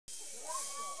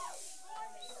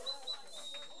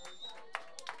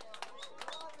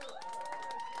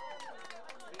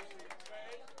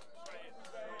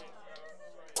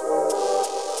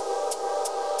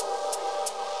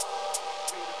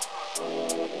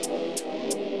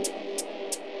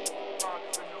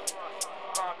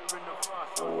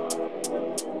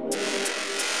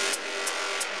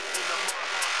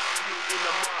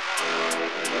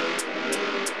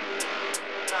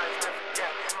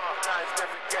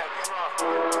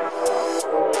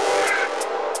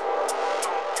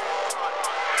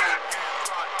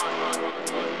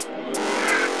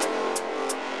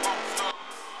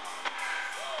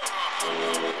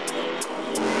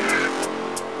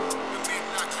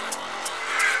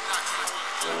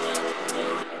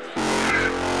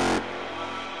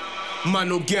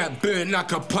Man'll get burnt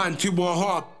like a pan to a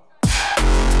hop.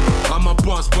 I'm a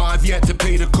boss, but I've yet to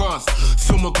pay the cost.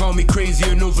 Some will call me crazy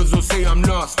and others will say I'm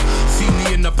lost. See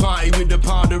me in the party with the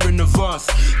powder and the vase.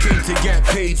 Came to get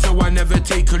paid, so I never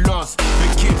take a loss.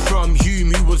 The kid from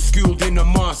Hume who was schooled in a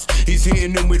mosque. He's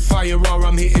hitting them with fire or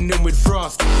I'm hitting them with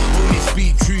frost. Only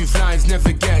speak truth, lines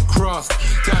never get crossed.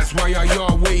 That's why I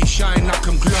always shine like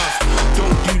I'm glossed.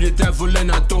 Don't do the devil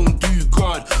and I don't do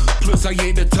God. Plus I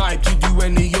ain't the type to do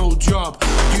any old job.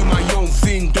 Do my own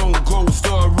thing, don't go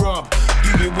star rob.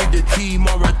 Do it with the team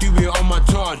or I do it on my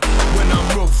Todd. When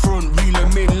I'm rough front, reel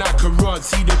 'em in like a rod.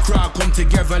 See the crowd come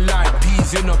together like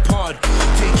peas in a pod.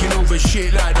 Taking over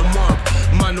shit like a mob.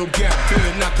 Man'll get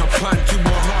burnt like a pan to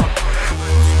a hop.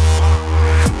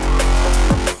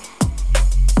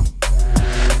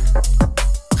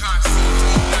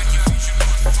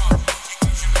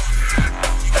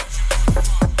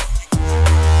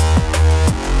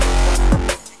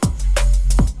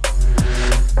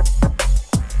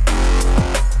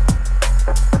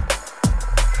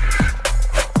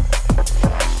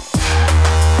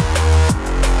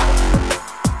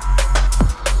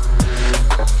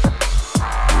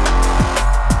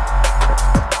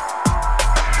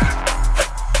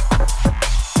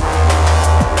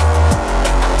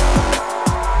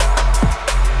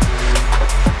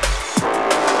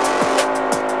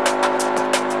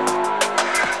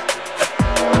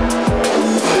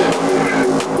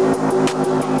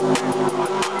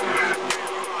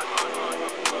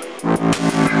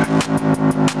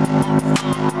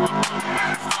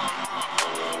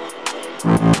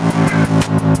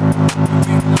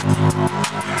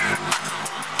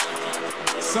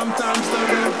 Sometimes the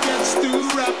road gets too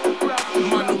rough.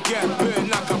 Man'll get burnt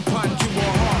like a pan to a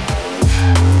hop.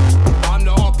 I'm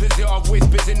the opposite of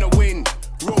whispers in the wind.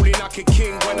 Rolling like a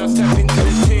king when I step into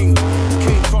the ting.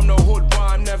 Came from the hood, but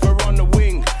I'm never on the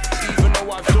wing. Even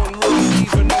though I've done wrong,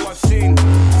 even though I've sinned.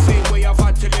 Same way I've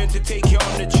had to learn to take it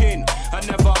on the chin. I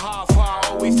never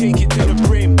half-heart, always take it to the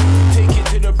brim. Take it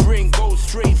to the brink, go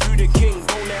straight through the king.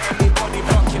 Don't let anybody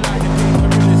block you like the paper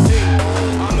in the sink.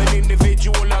 I'm an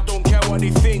individual, I don't care what they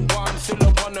think. But I'm still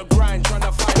up on the grind, trying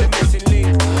to find a missing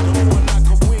link. The one like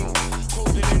a wing,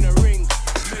 colder in a ring.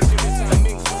 Missing is like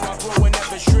mink, so I grow and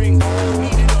never shrink.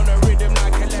 Needed on a rhythm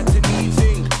like a letter needs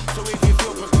ink. So if you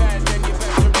feel prepared, then you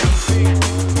better rethink.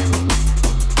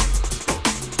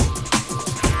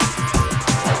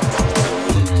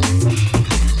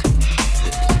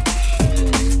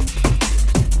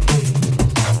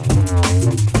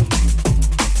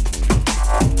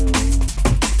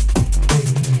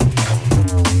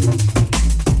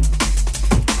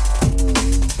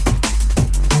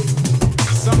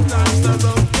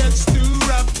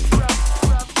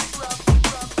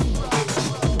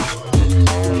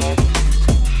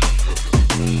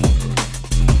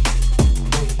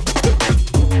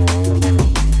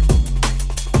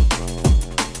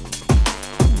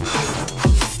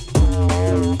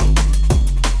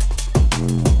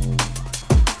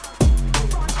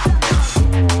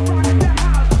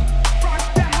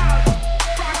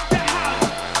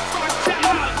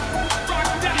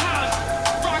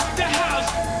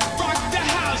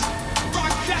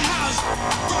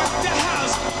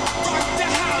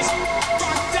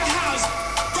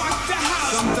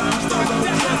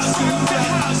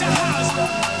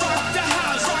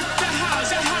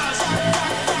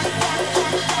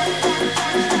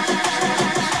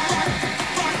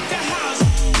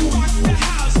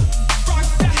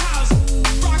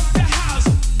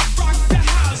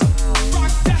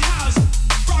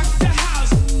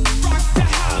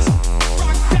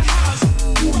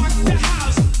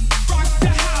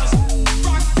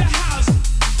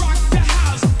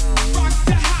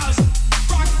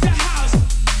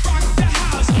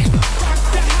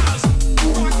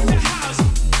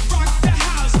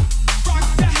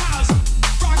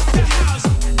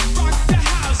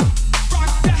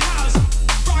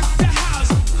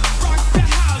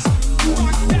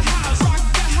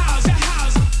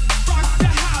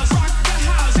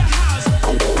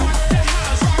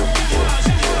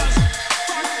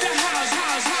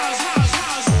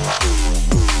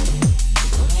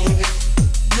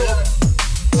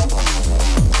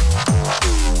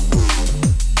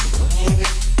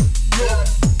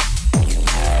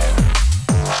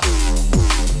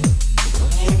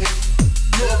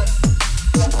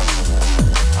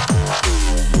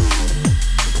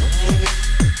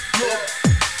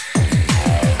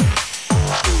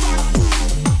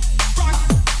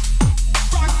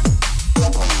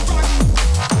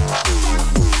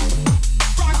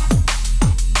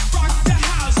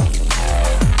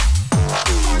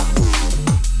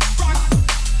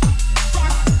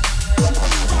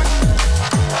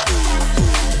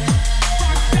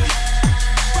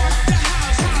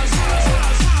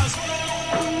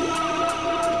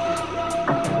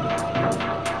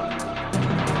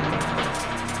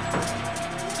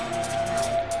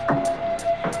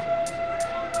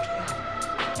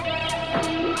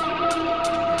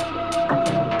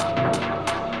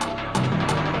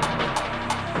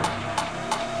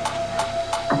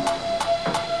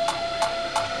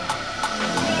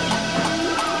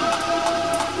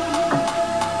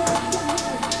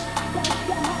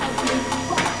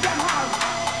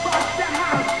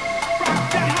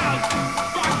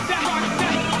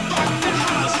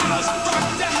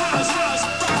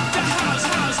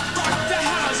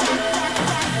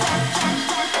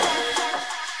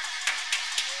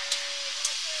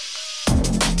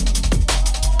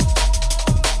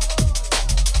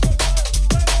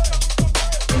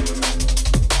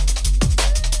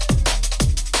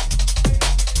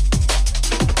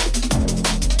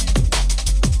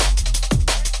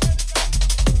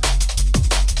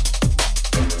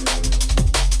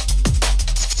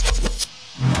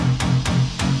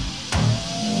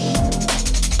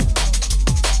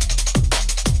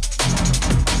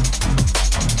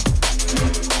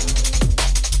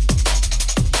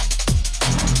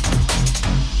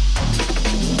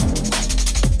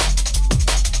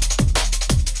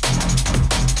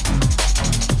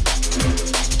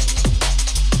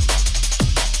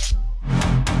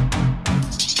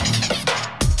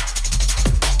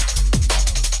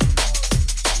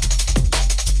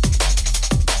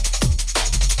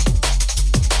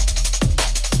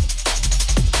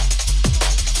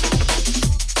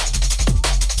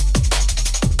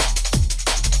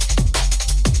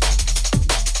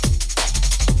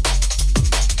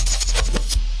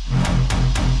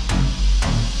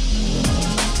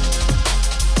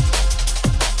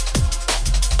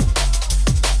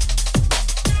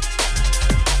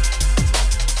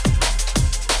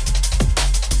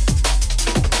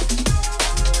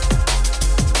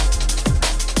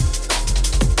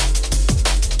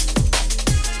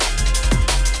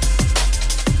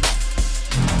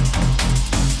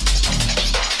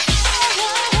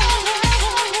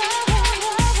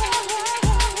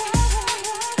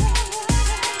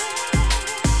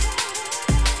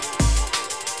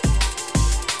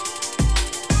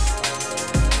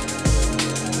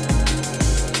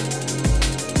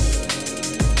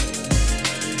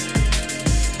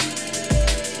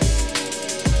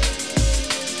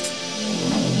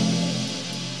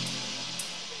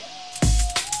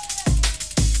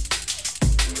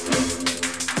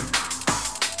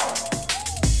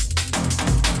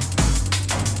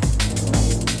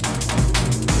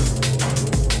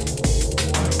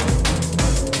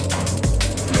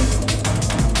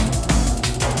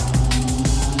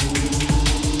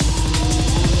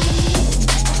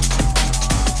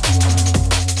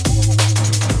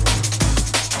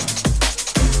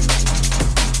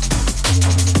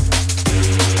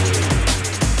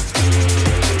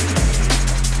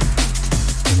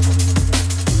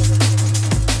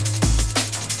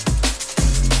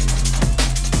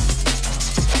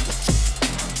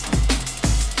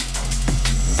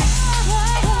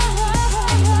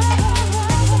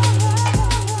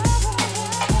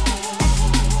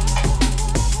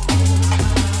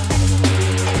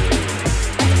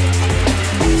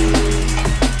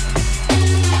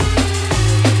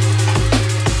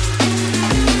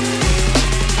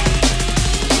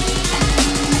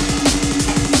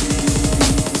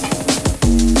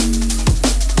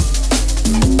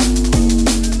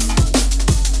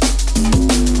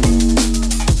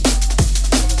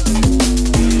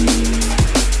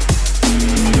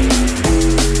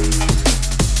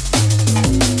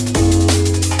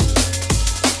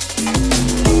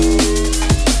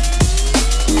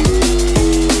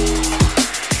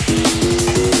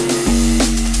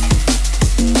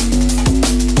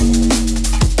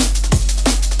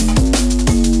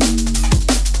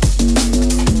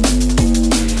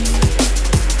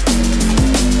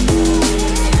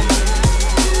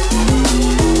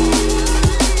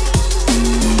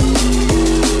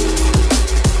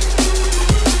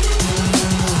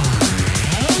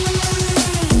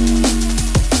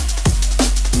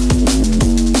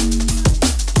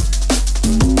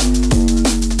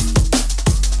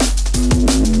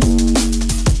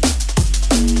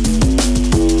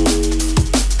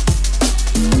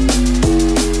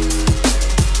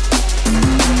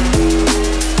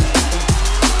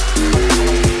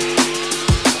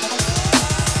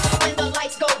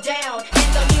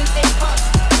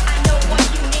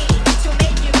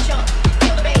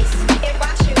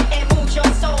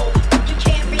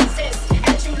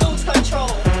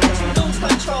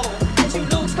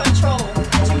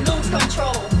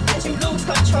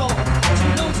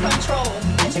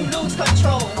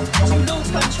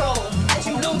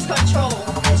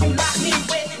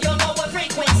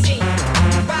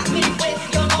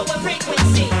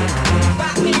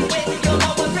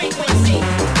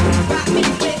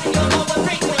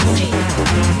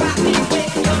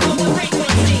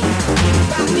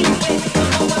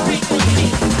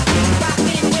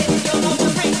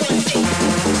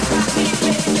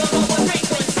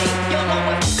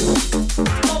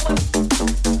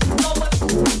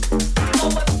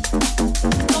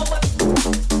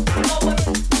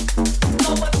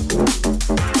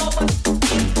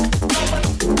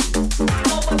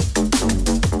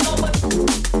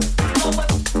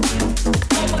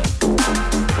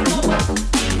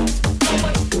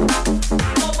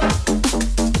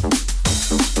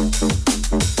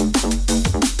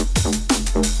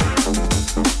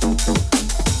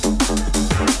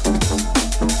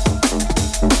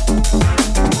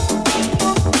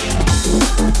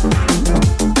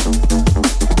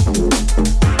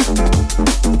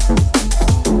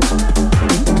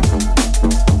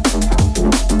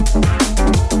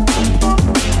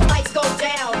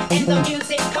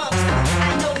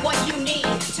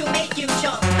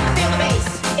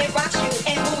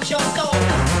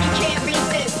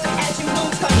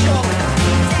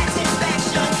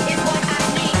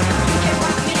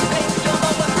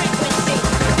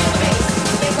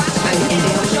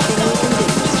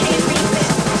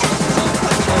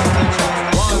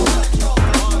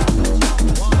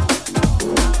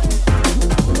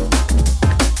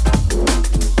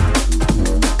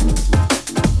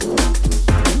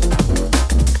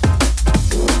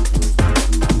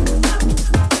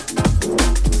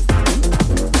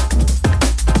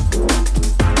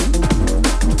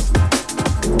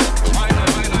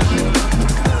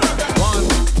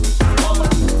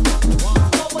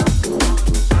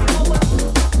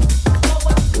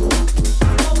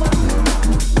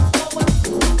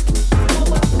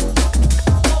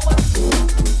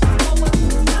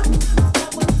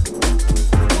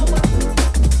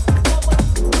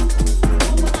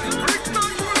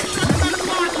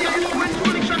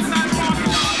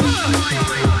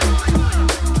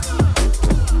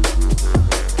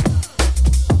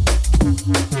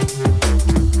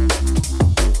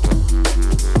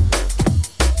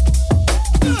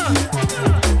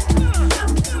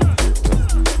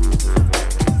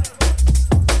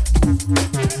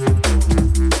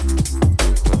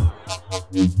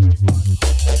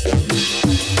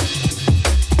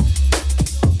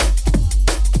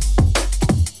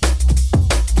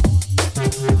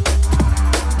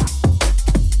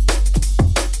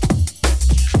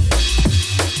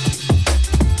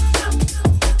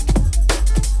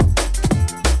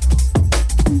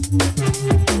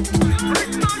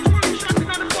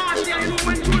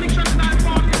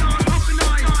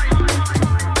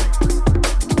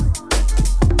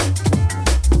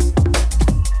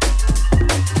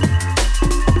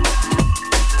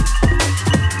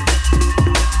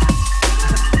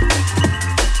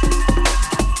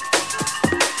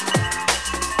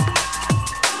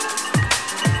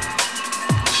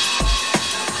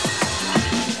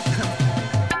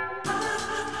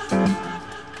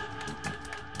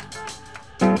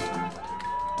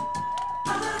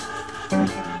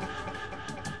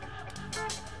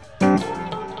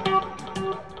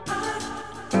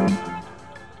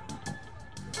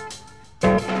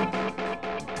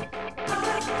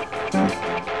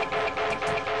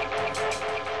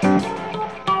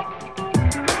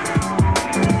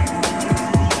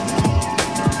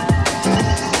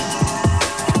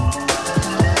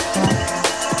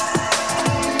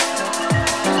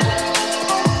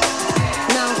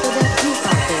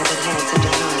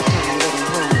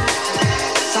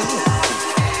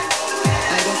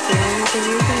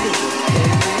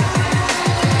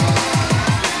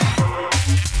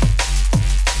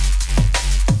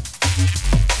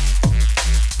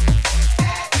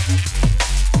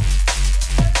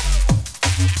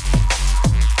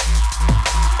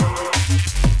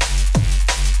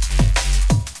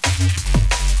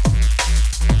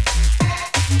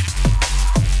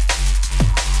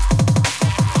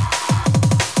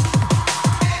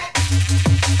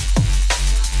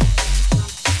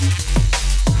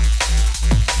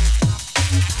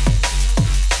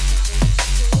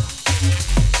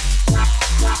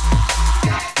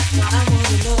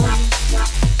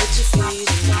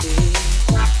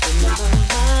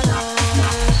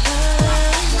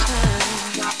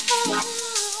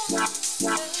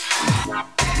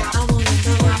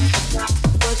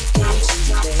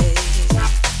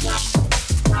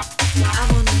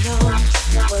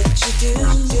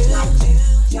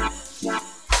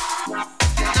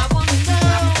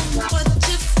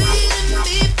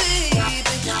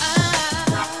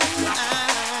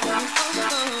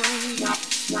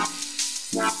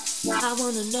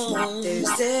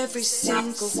 Every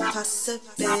single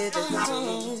possibility,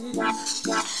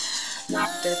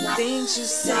 the things you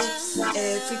say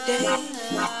every day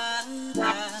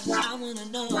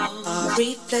are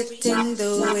reflecting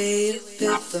the way you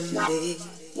feel for me.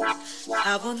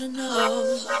 I wanna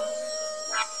know,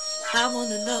 I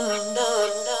wanna know.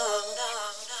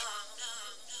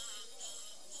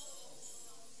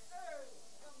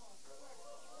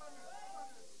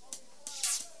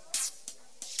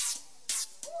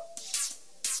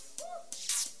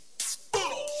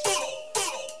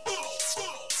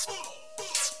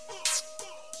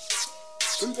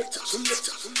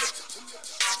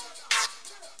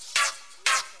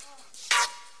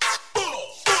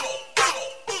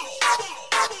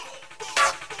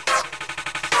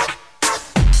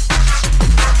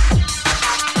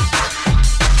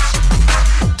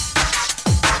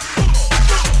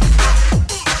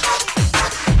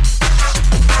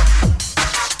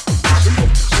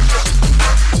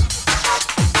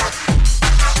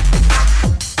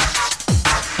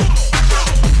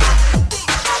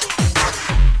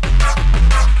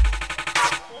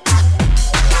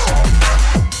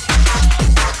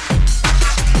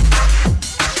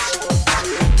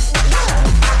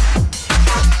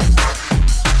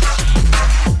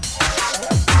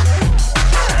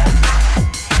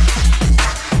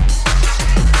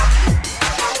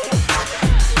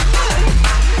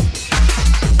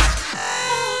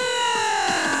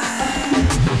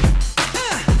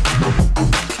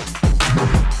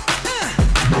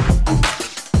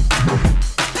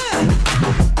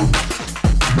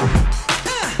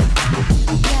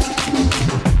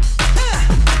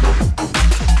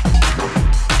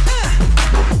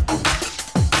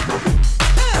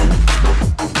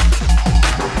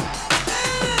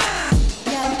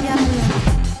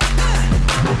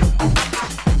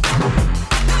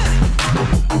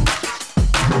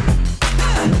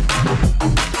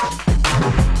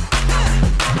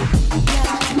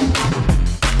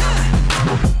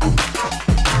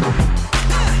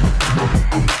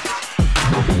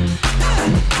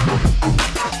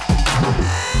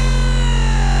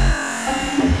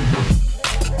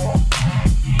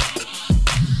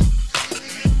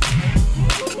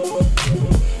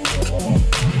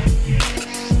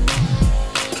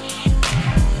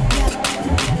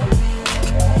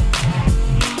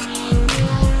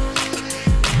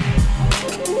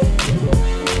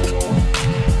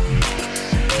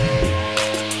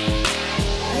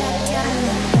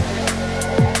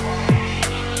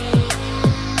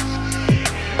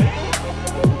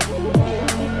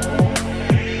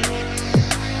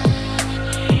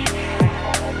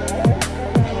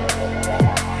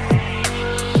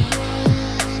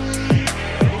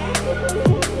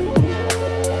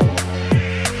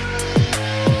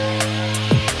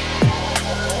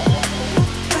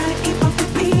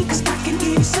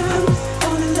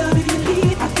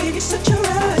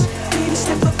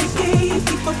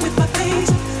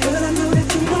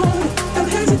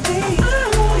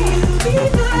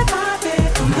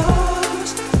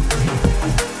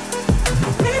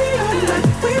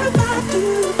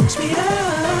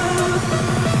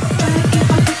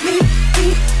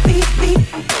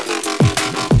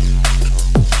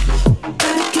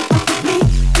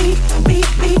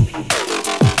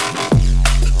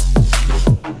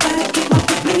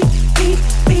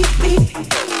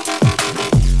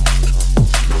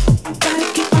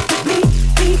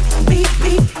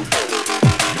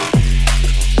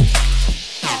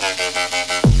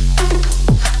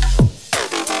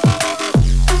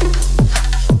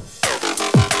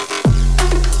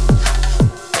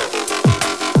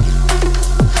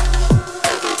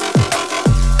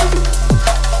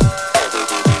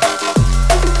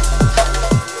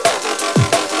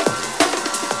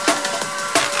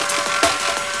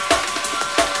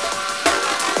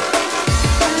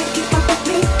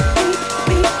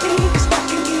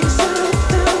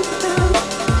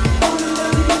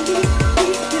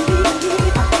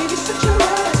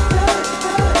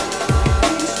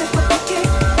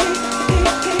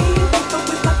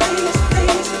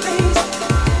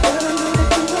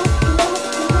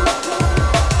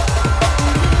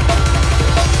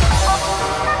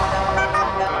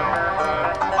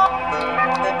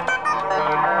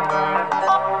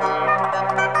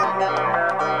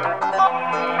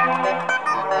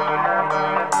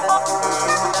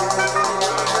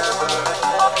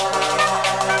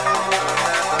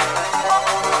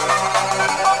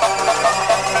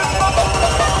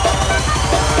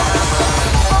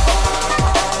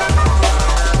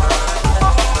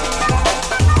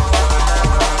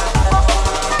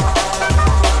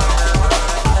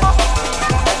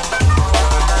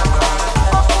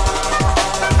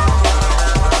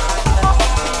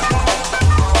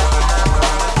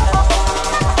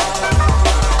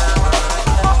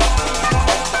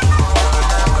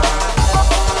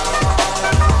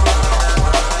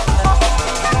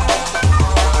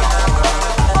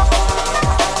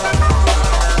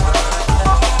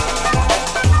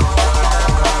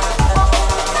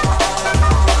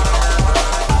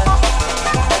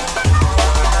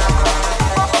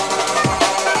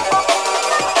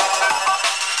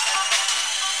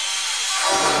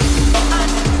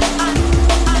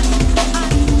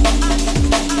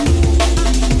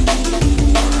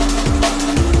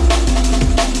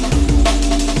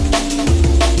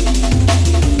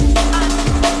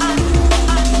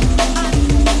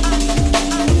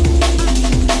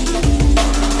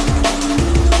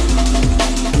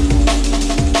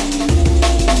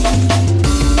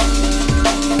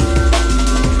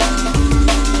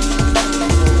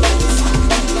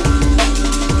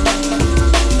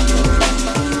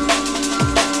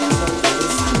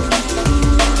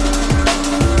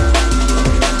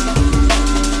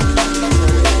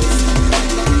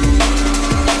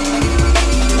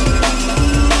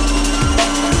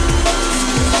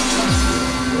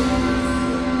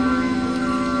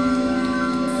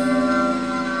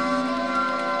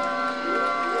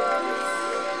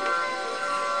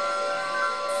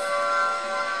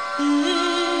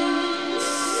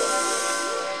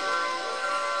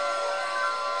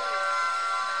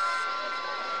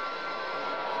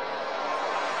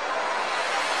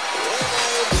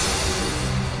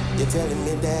 telling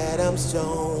me that I'm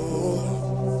strong.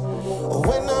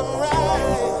 When I'm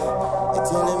right, you're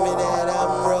telling me that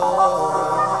I'm wrong.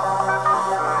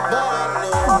 But I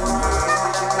know,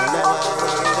 now I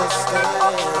understand.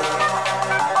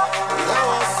 Now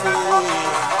I see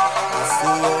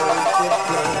your wicked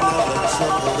plan. I'm a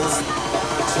junglist,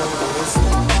 junglist,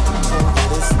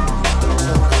 junglist,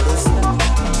 junglist,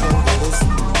 junglist,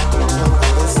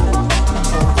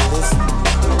 junglist,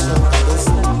 junglist,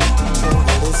 junglist, junglist,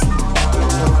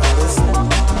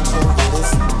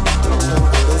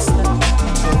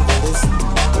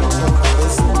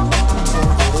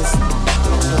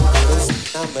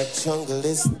 I'm a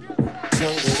junglist,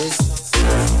 junglist.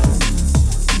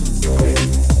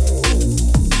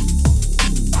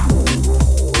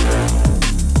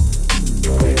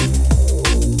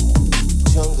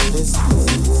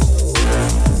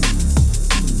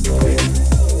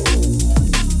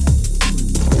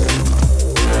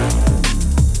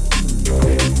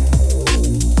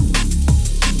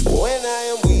 When I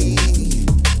am weak,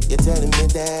 you're telling me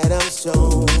that I'm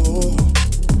strong.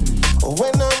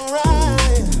 When I'm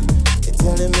right, you're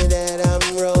telling me that I'm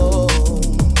wrong.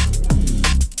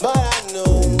 But I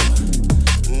know,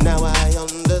 now I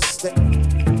understand.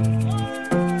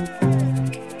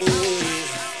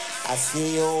 I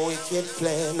see your wicked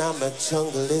plan. I'm a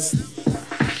junglist,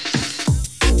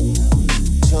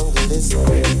 junglist,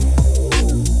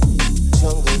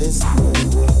 junglist,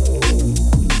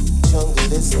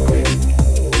 junglist,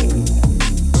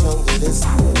 junglist,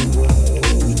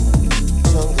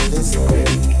 junglist,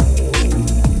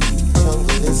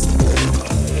 junglist.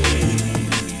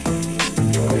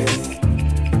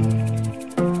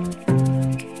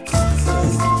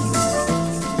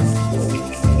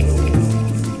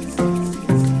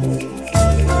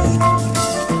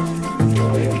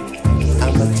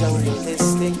 I'm a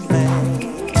junglistic man.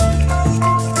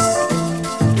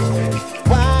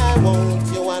 Why won't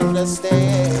you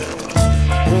understand?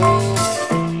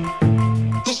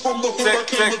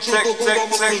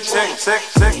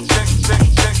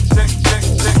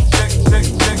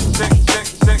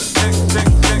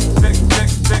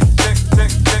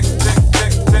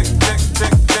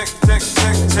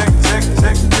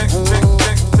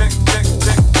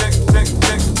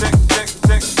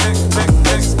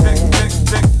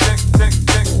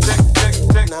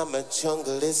 I'm a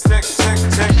junglist.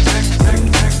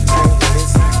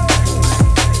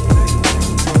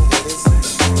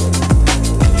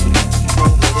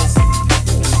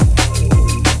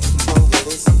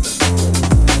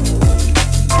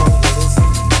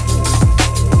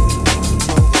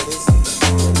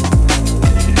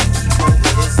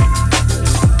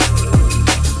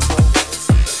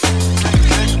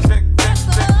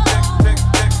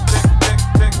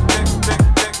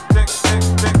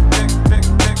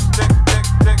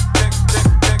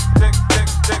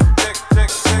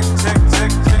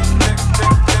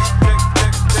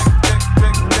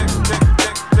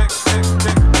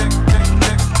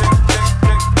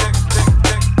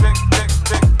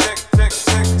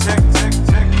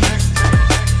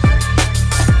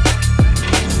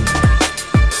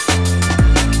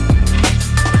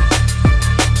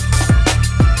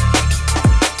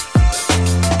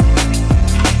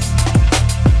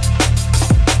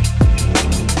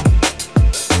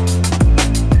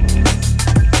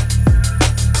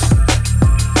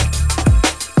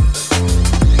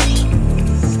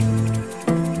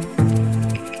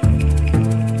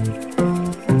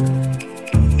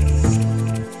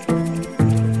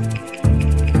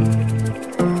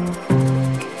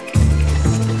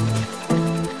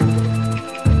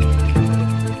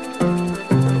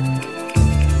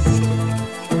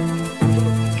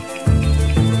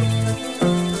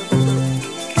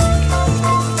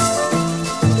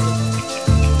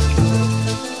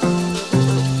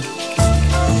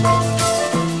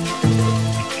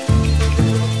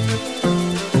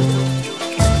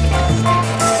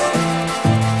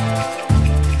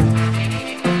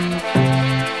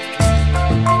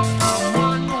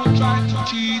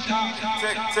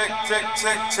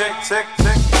 Check.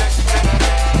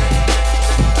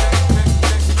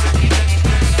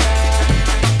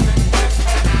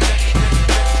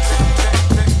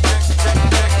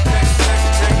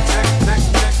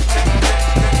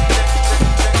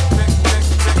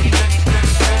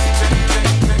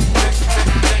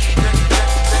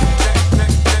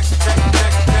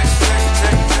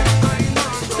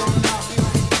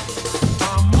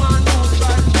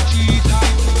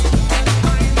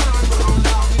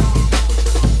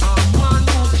 I'm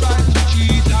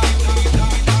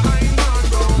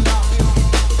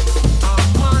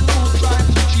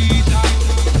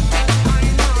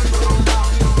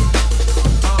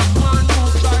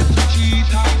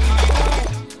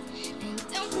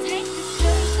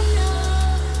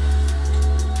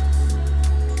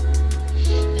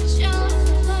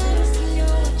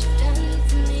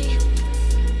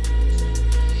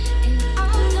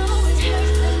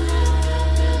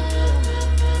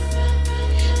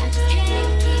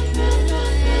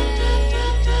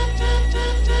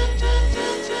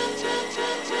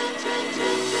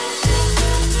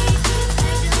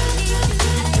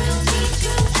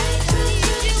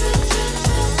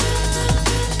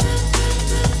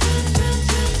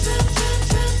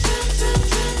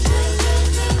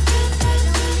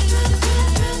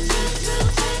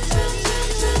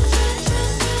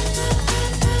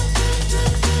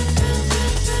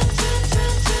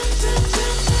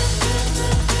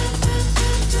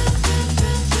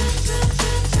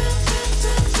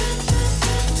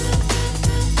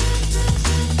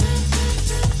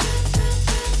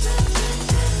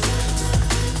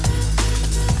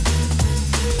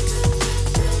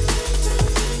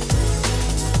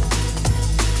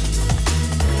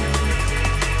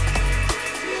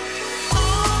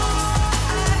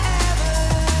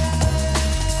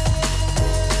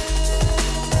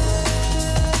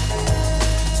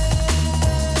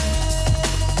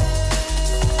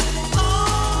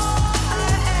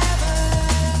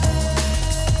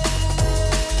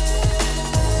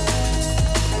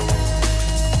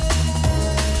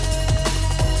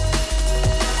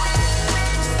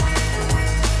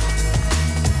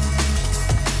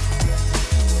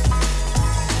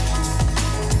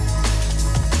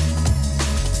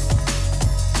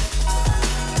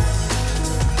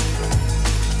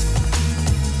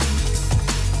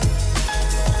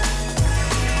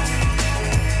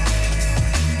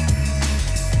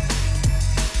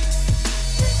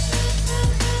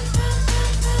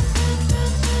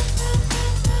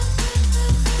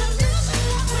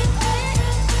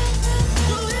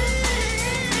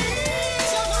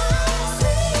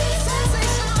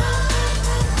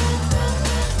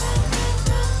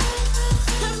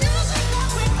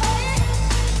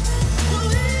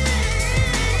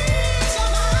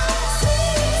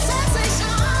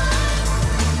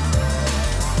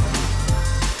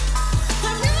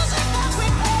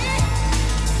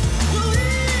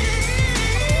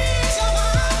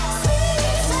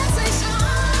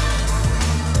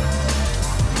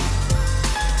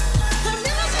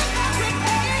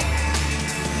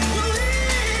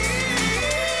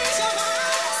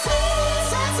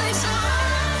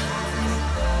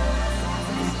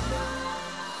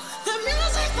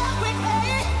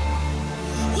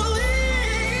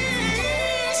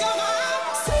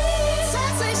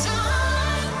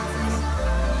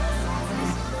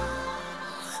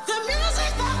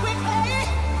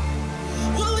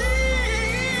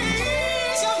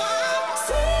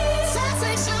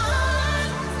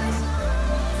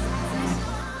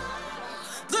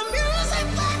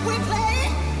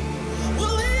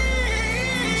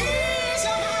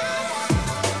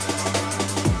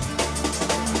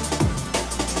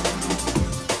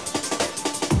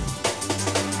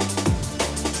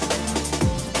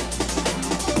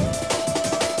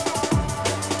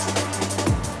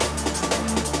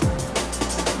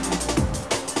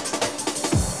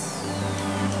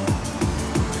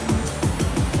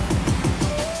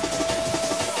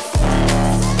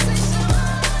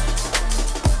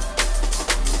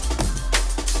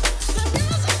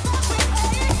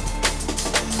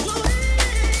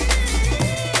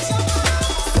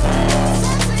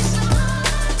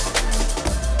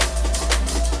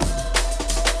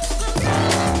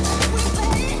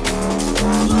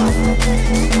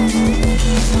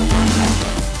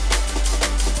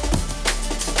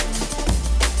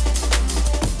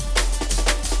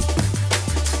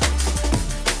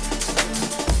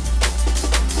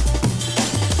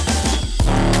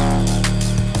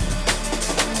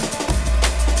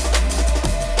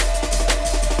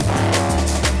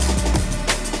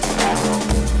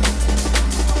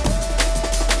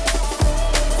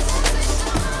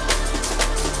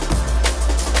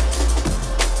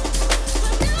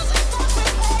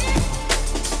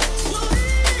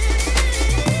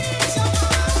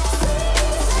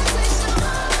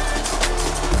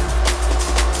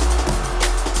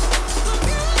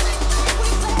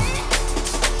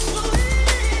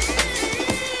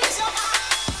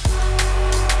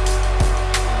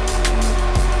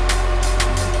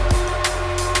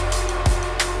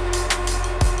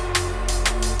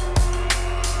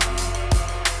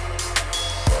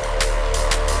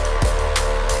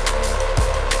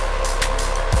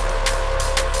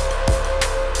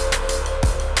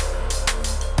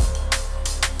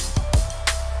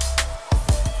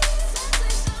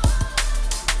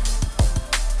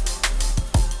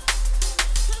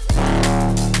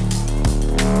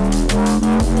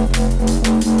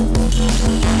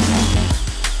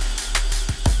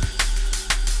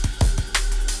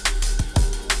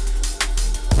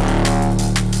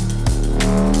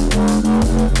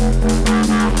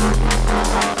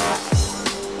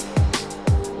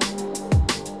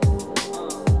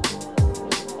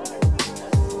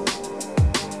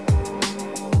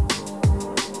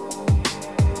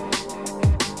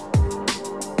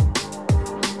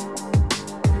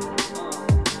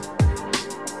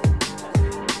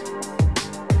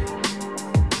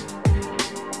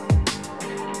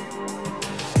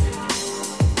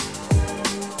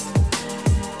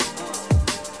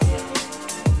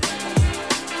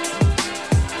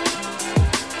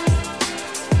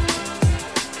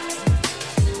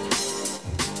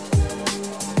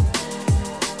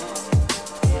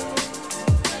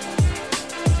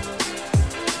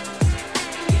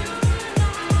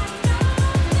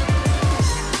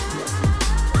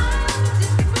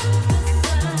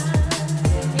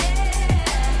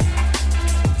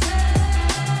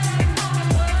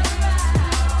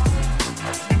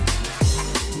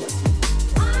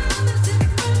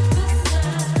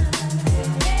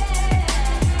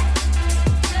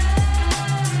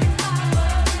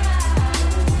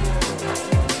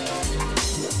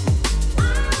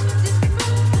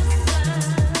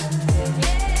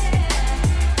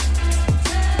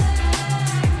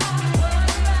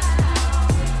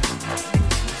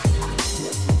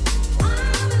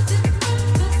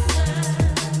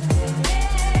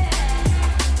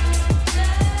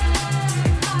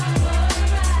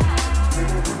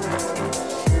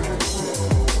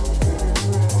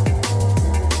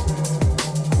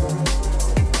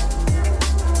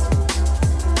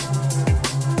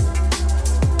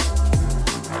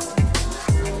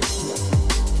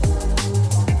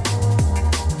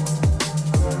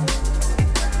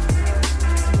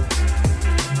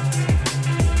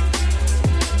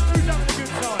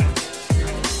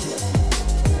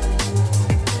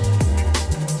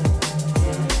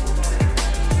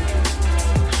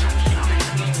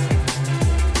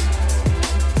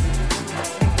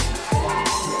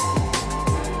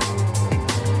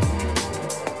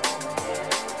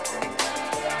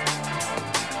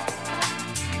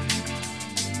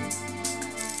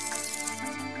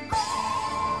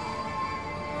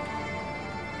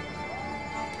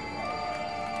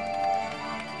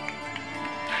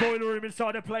Boiler room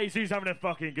inside the place. Who's having a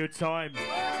fucking good time? There's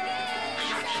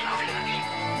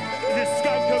a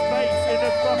Skankandbass in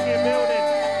the fucking building.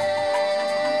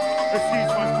 Excuse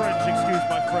my French, excuse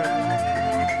my French.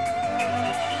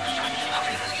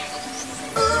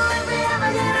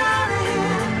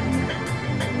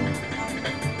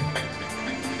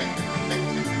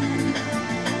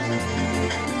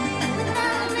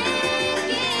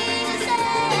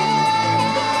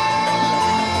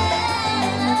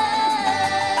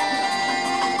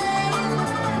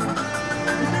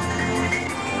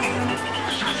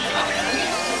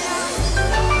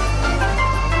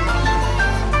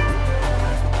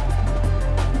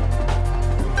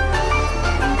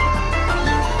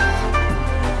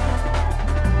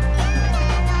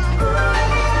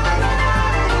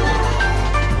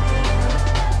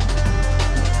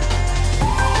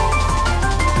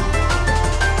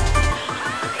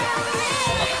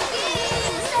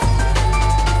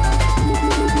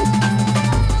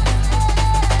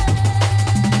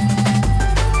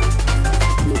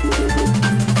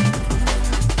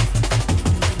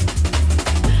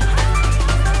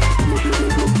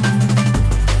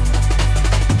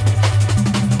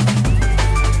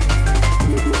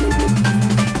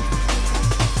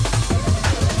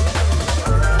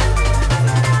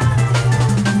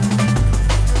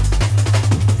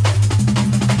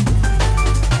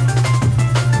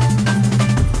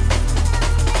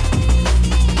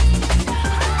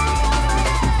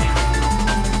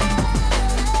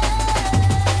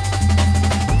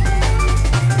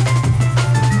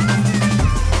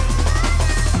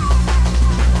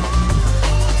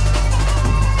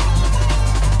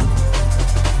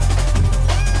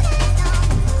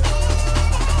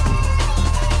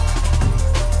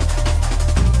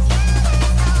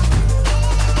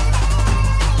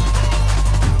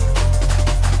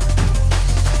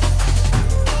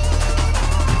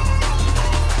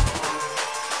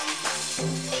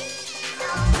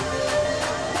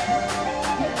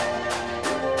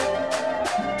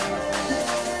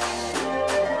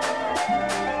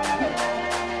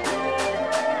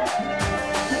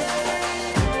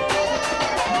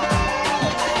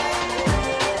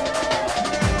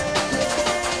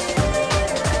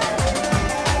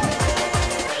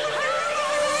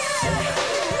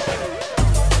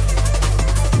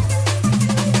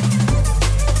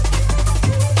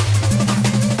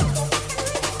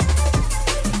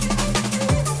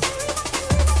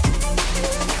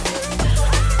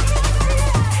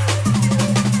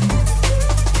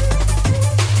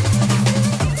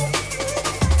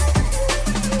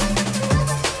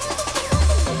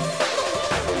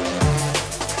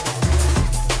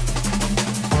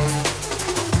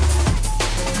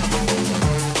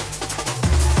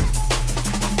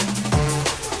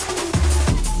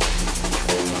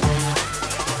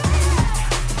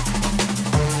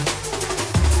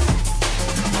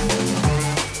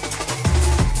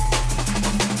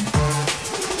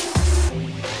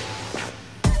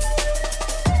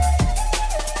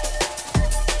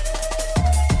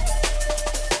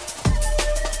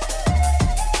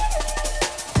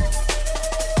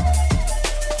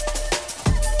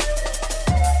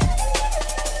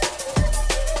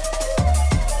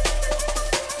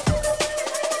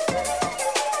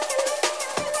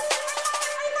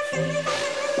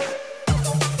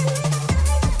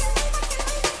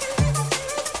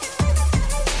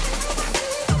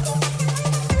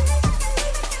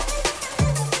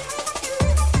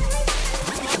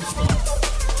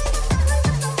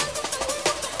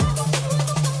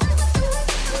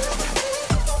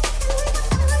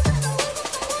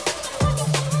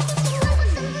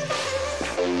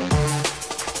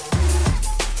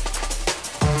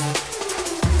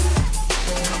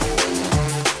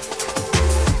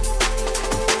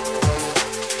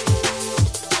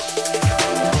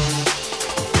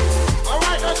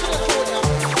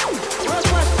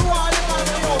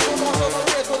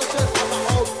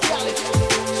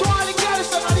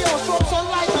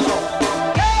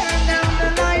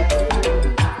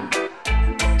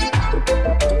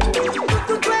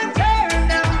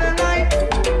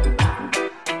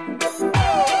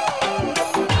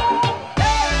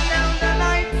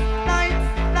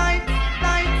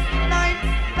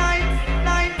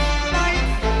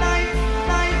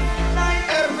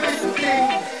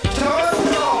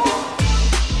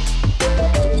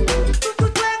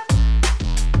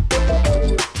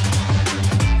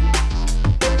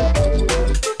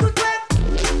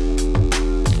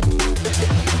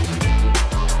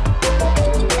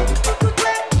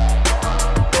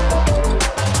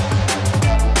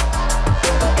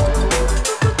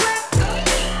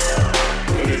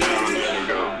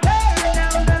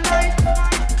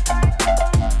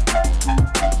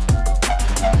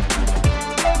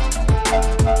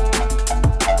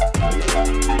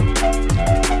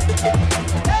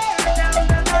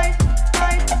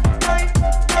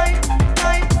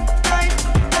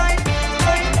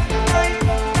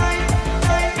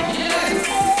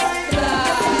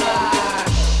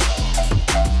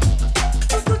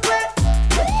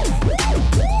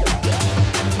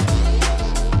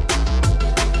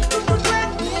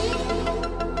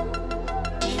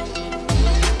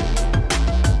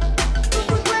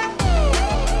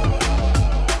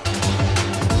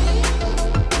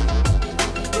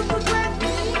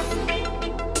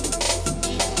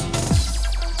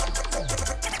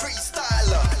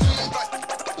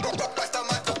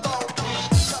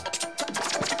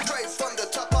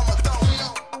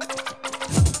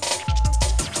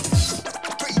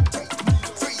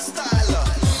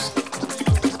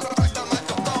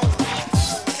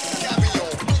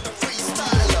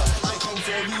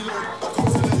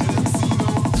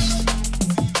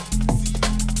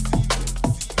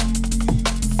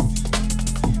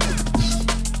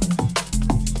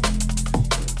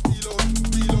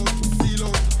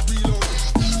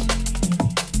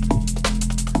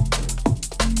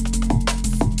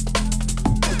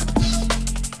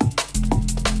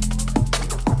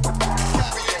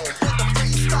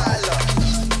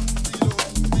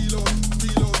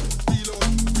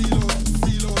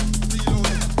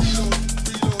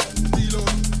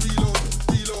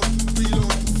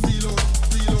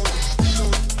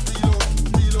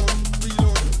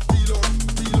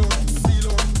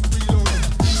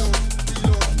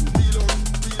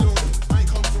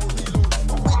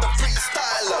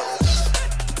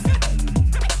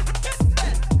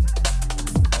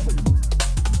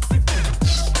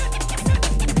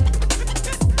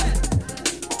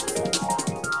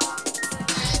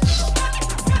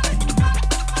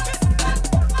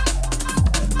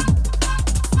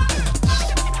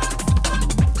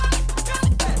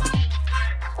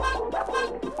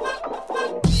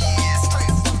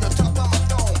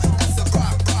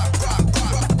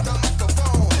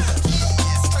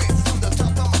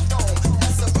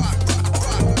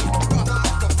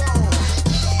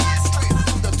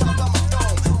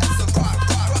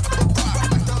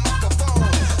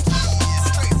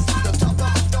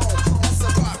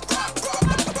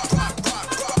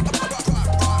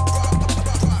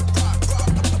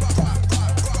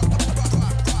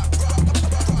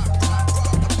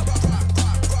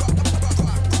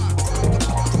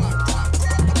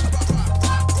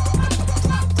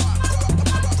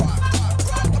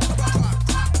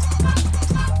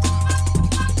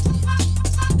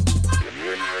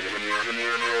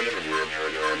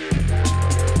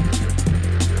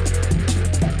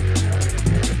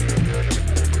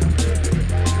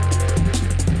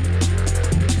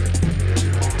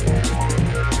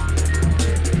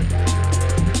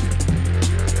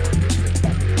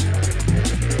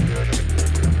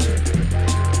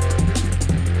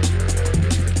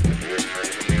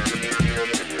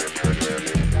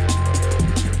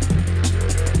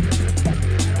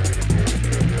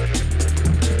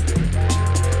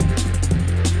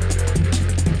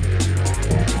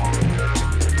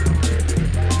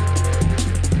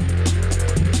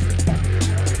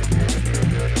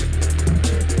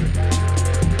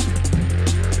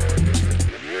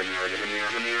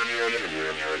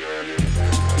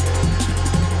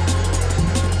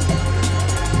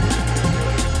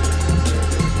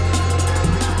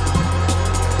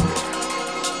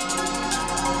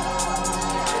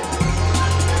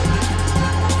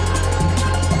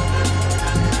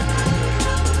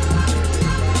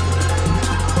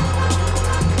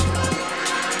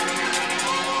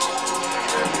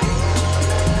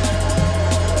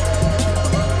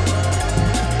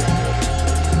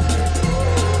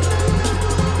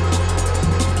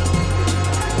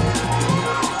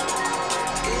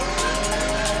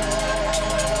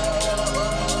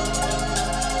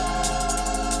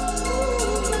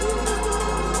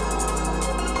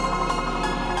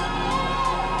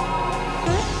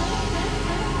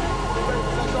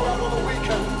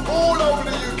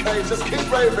 Just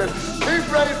keep raving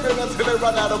until they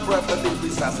run out of breath and be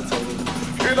resuscitated.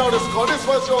 You know this call, this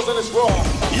one's yours and it's raw.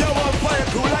 Yo, one fire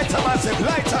crew, lighter, massive,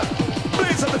 lighter.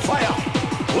 Blaze up the fire.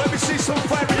 Let me see some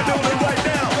fire in the building right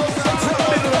now. Front,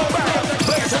 middle, and back.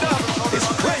 Blaze it up. It's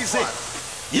crazy.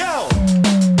 Yo.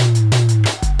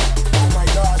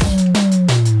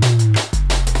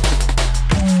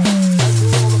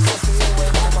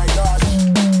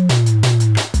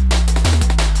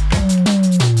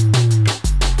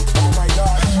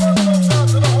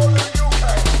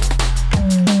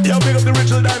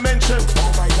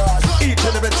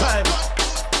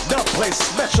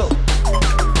 Special.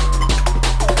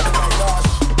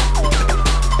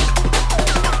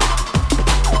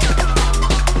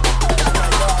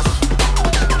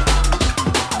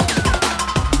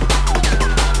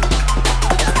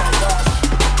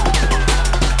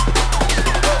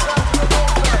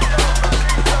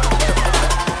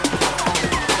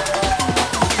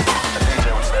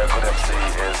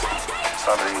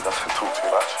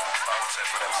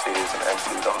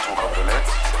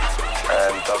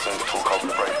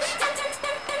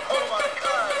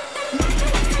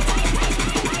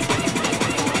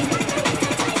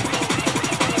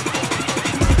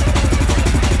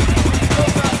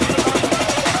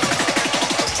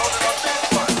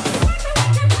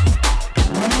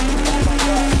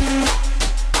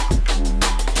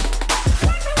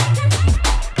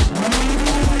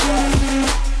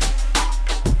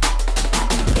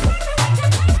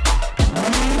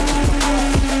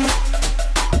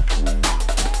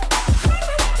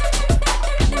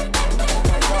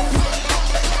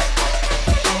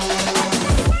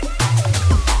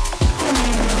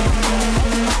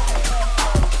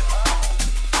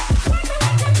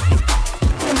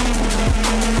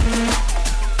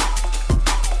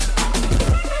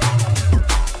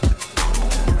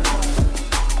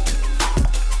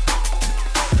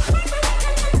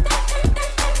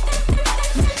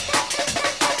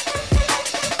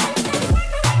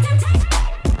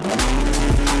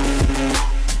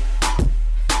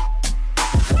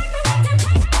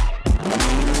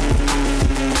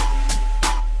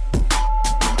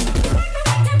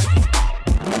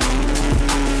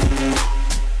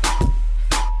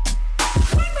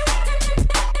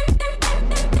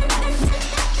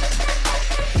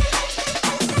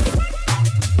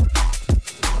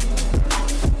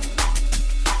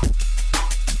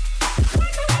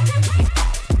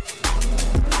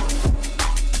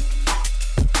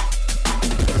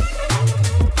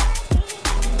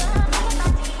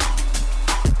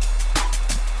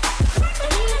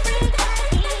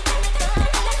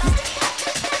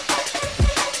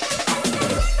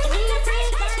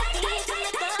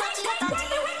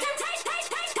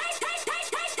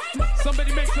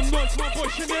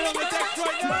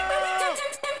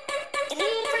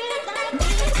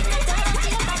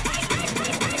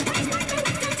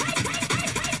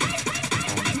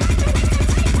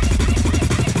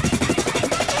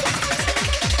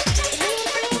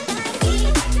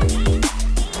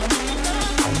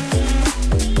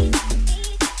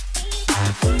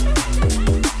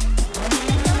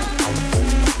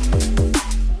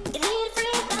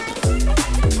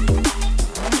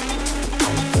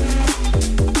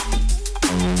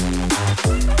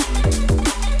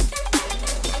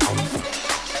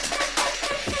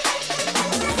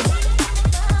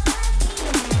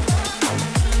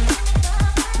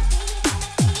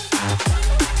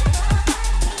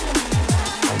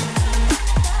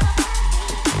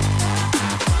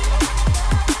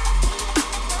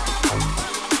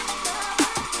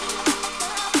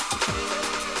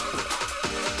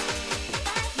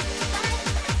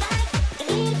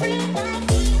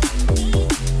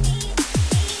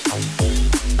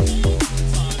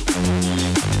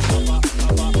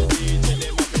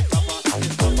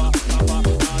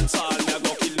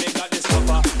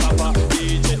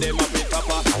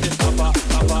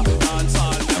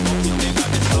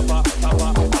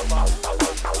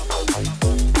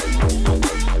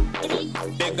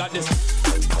 They got this.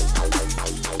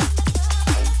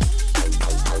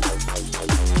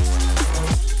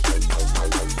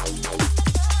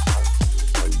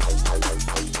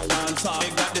 Dance hall. They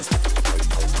got this.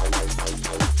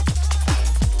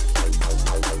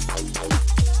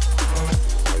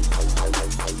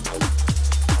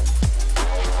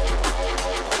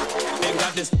 They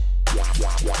got this.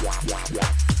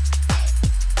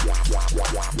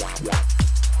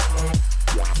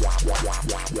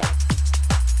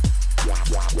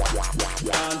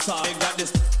 Dance hall. They got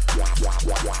this.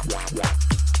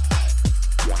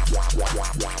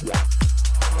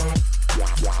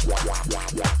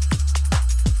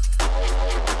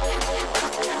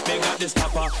 They got this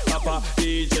papa,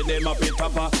 DJ them up in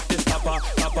papa, this papa,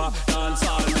 dance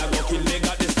all me a go kill. They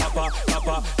got this papa,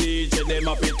 DJ them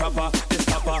up in papa, this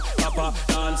papa,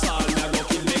 dance all me a go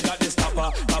kill. They got this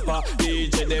papa,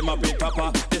 DJ them up in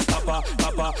papa, this papa,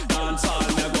 dance all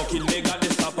me a go kill. They got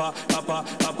this papa,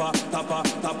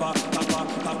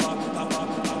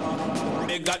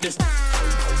 they got this.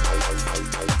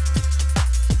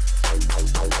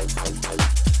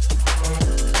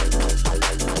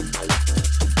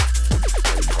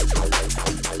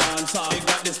 Dance hall, they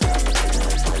got this. They got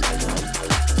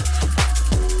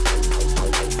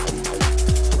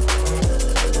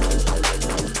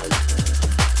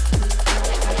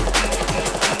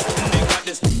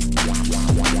this.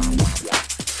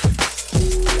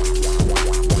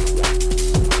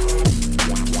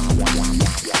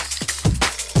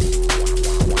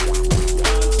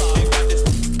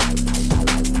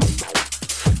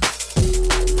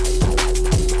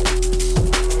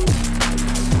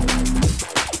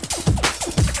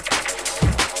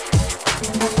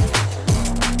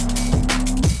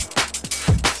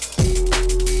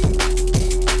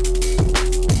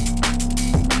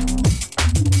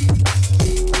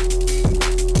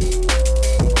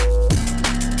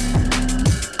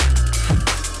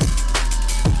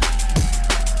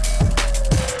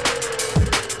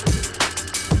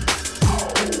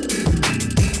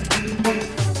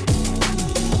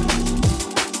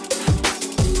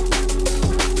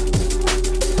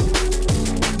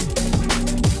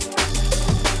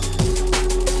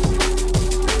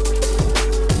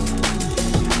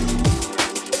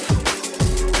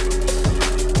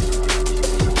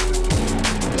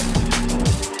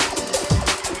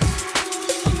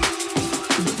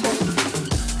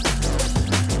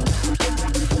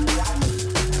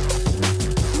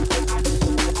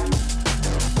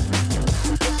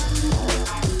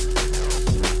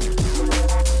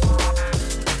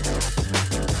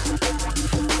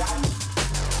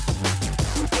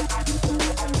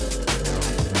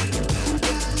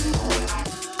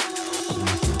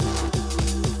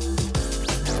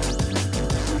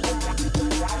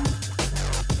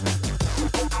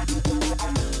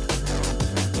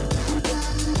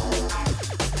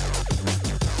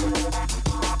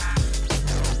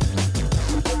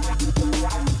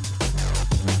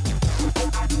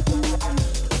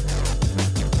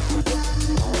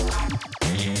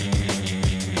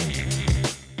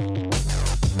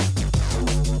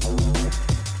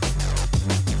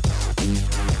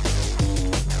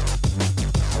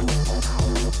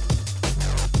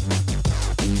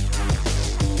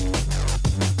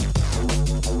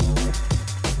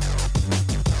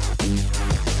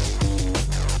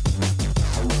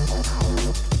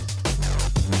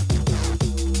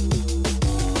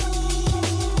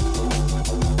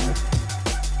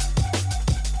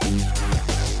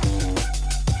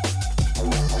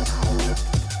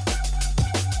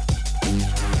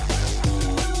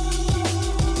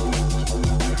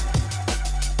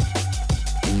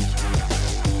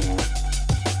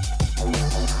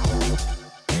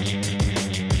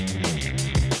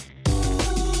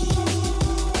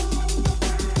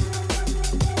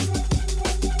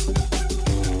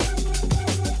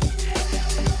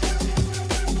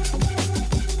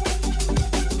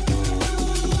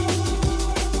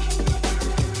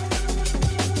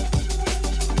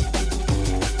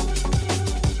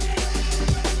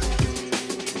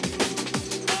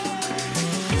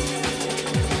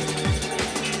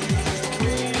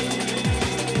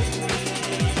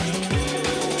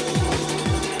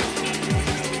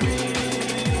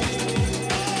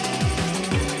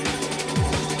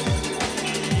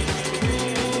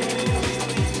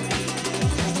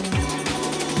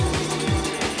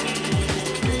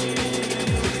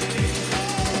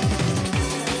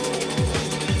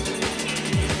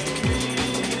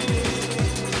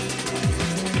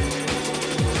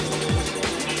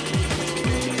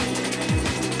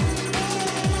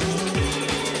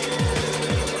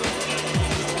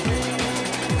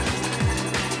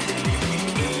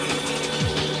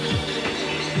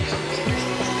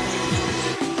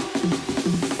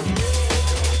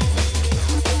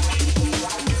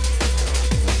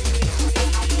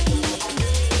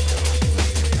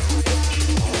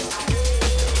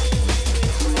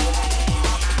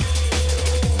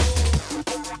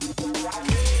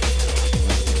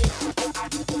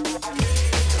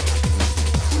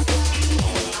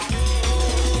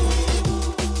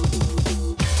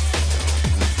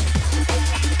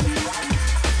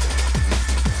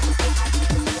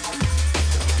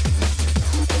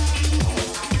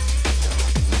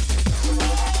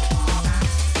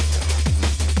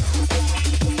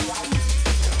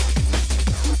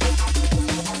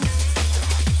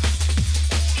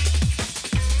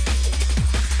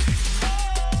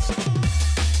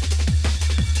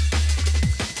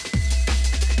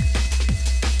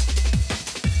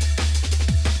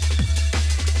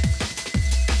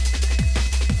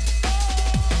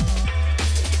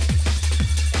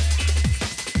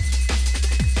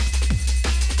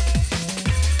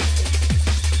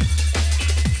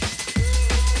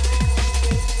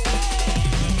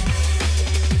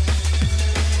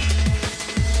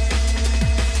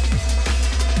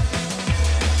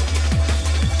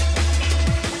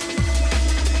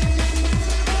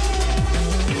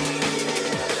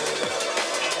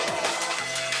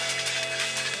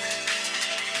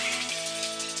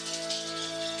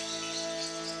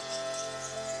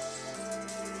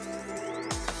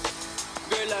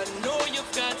 know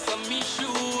you've got some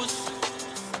issues.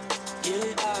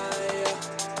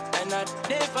 Yeah, and I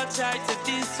never tried to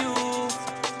diss you.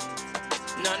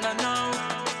 No, no, no.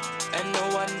 And no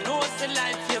one knows the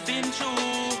life you've been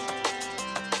through.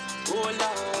 Oh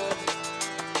Lord,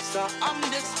 so I'm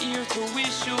just here to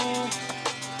wish you.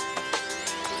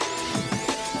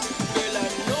 Girl, I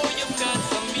know you've got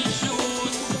some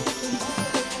issues.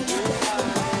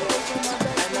 Yeah,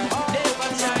 and I never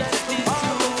tried to diss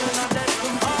you.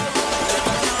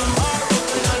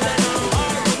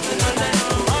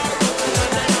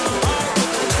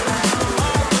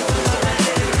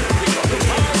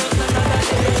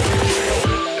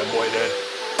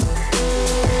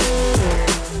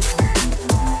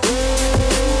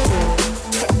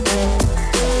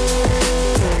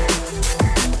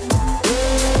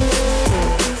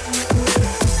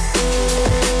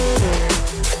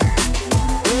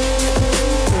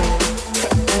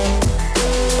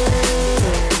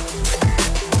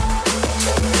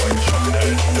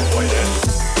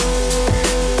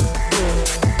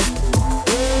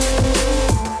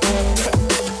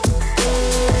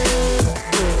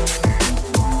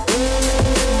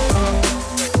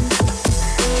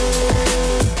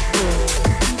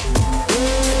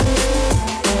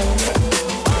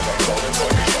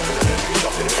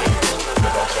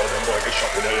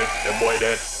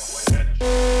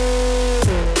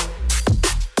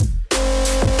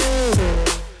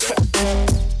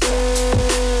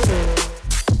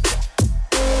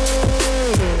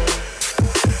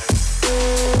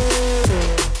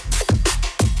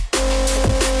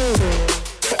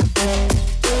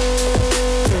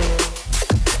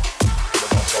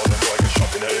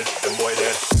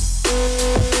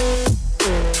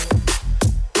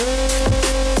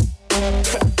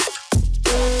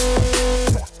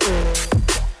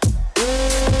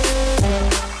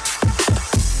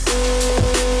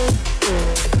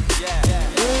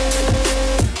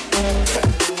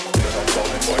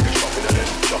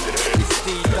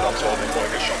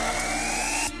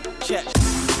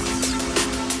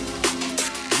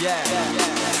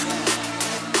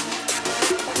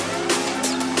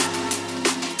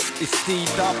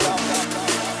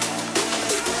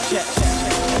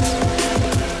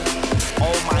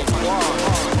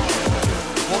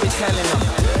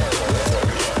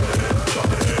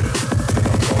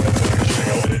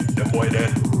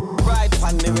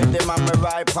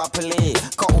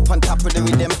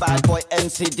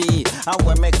 And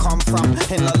where me come from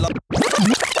in the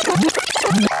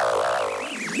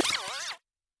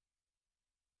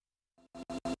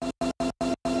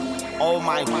oh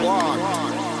my God,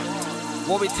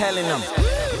 what we telling them?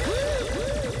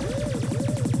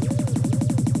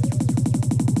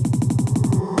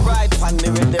 Ride on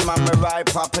the rhythm and me ride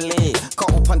properly.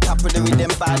 Cut up on top of the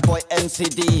rhythm, bad boy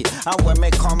NCD. And where me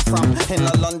come from in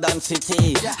the London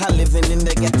city. And living in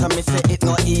the ghetto, me say it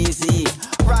not easy.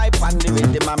 Ride on the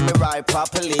rhythm and me ride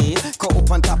properly. Cut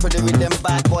up on top of the rhythm,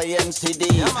 bad boy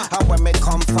NCD. And where me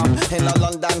come from in the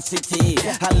London city.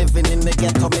 And living in the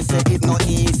ghetto, me say it not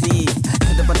easy.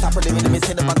 Sit up on top of the rhythm, me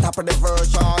sit up on top of the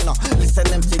version. Listen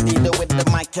MCD with the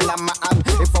mic in my hand.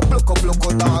 If I block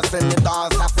dance, then the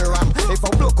dance have to ram. If I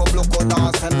block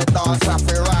dance, then the dance have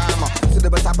to ram. Sit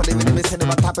up on top of the rhythm, me sit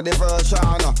up on top of the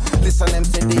version. Listen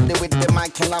MCD with the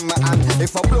mic in my hand.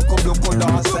 If I block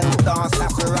dance, then the dance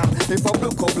have to ram. If I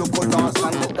block dance,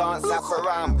 then the dance have to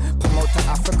ram. Promote to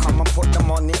Africa and put the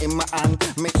money in my hand.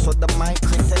 Make sure the mic,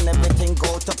 Chris and everything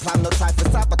go to plan. No try to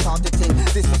sabotage the thing,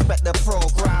 disrespect the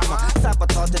program.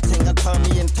 Sabotage the thing and turn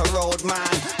me into road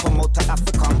man. Promote to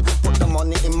Africa, put the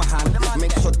money in my hand.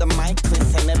 Make sure the mic,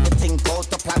 Chris and everything go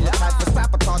to plan. No try to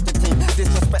sabotage the thing,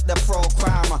 disrespect the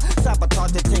program.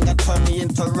 Sabotage the thing and turn me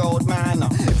into road man.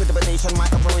 If it's a nation, my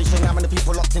operation, how many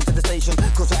people locked into the station?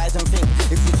 Close your eyes and think.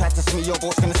 If you try to see me, your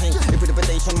boat's gonna sink. If it's a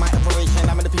nation, my operation,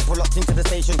 how many people locked into the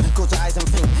station? Close your eyes and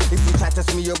think. If you try to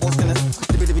see me, your boat's gonna sink.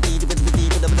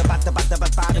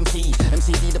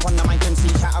 MCD upon the mic, MC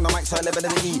shout on the mic, so I live it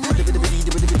in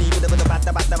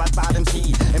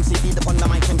MCD upon the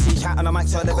mic, MC shout on the mic,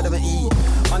 so I live it in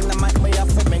on the mic, we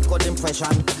have to make good impression.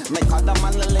 Make other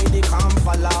man, the lady come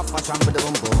follow fashion with the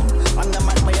boom boom. On the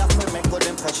mic, we have to make good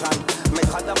impression. Make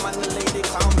other man, the lady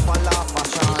come follow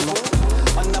fashion.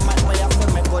 On the mic, we have to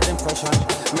make good impression.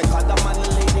 Make other man, the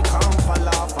lady come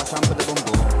follow fashion with the boom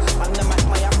boom. On the mic,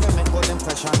 we have to make good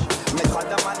impression. Make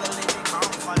other man, the lady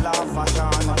come follow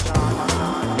fashion.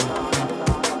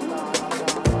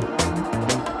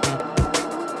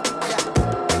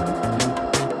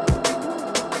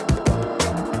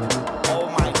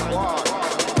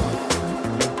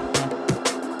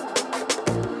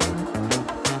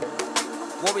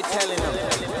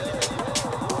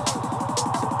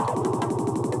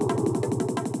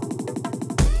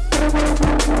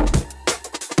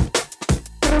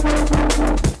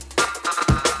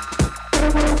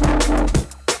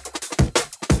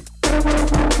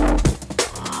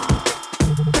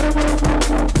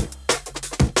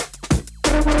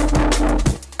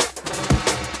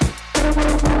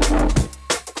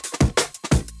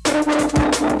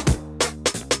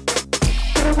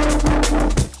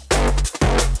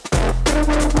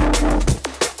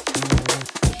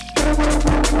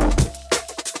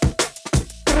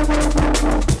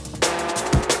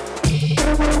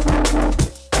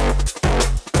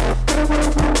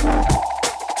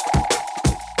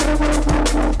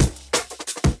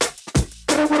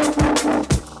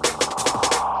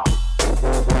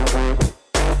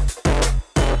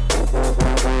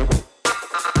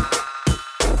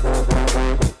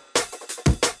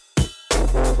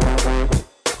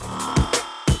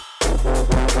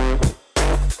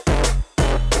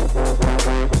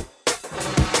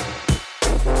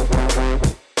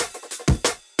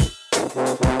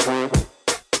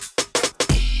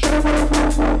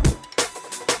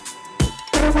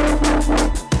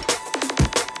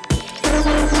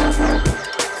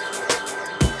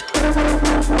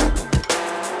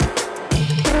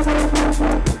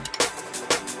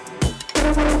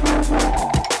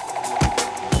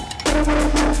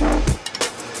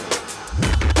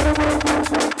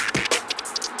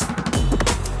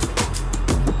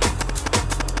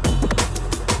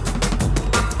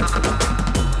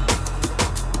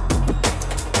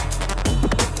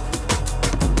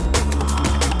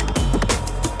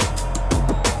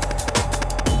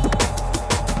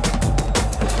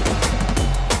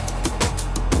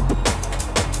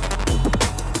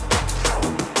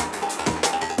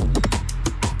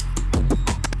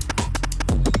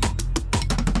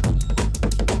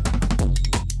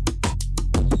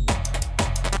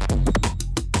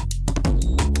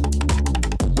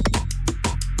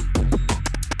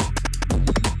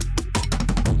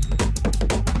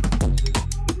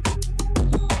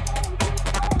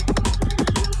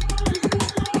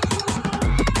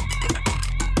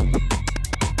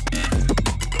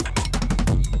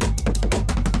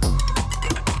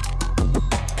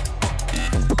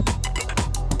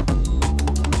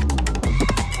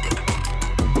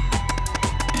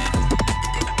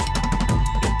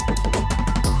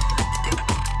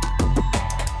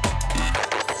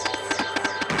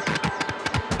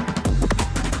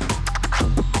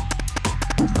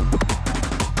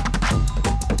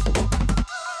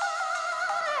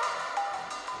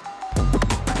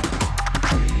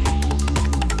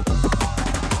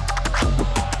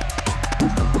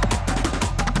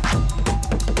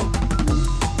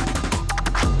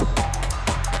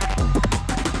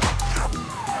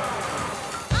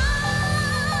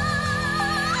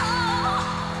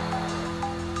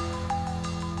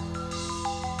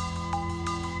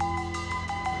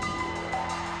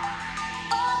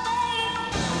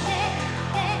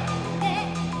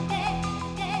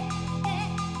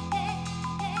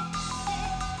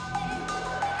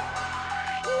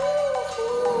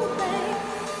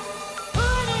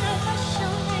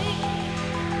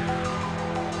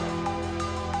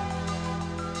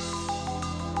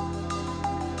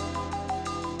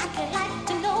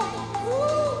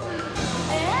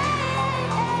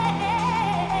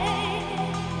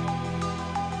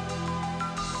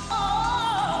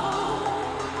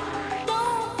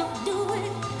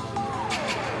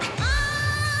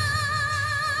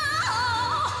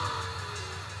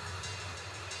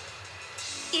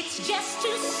 it's just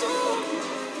too soon.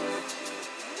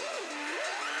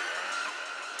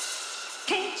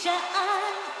 Can't you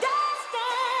understand?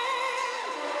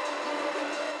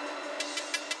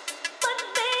 But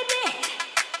baby,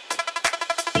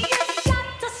 you got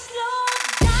to slow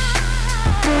down.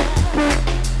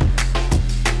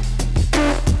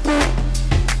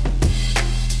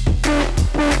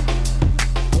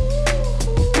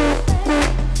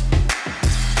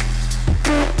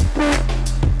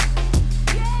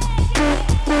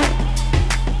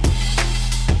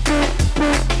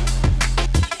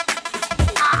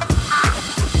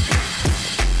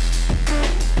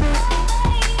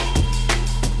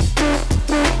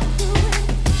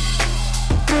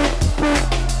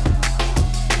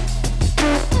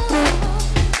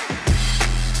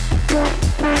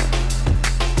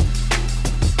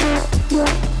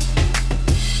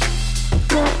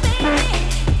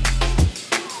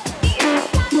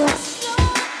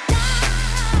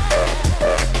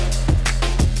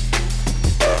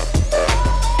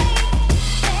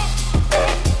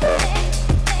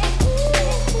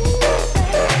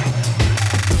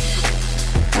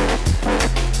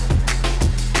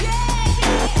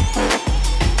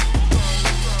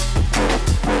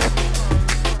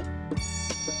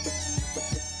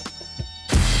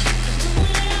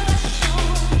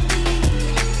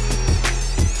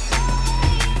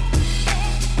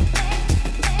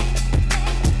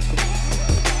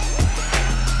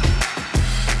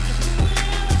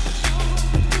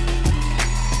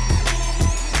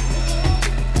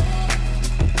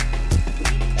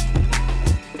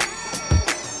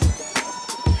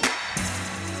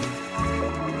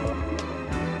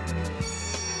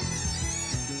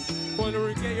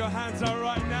 Boilerroom, get your hands out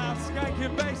right now.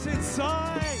 Skankandbass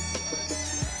inside.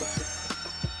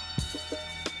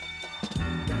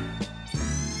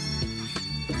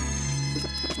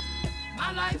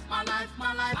 My life, my life,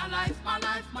 my life, my life, my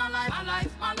life, my life, my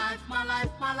life, my life, my life,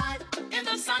 my life in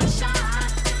the sunshine.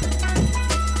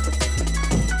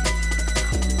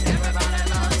 Everybody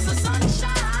loves the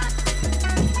sunshine.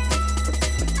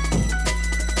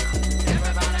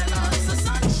 Everybody loves the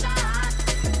sunshine.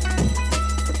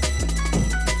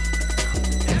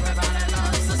 Everybody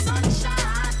loves the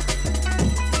sunshine.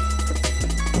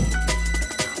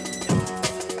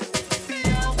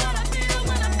 Feel what I feel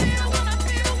when I feel what I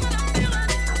feel when I feel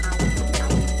it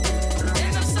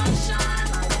in the sunshine.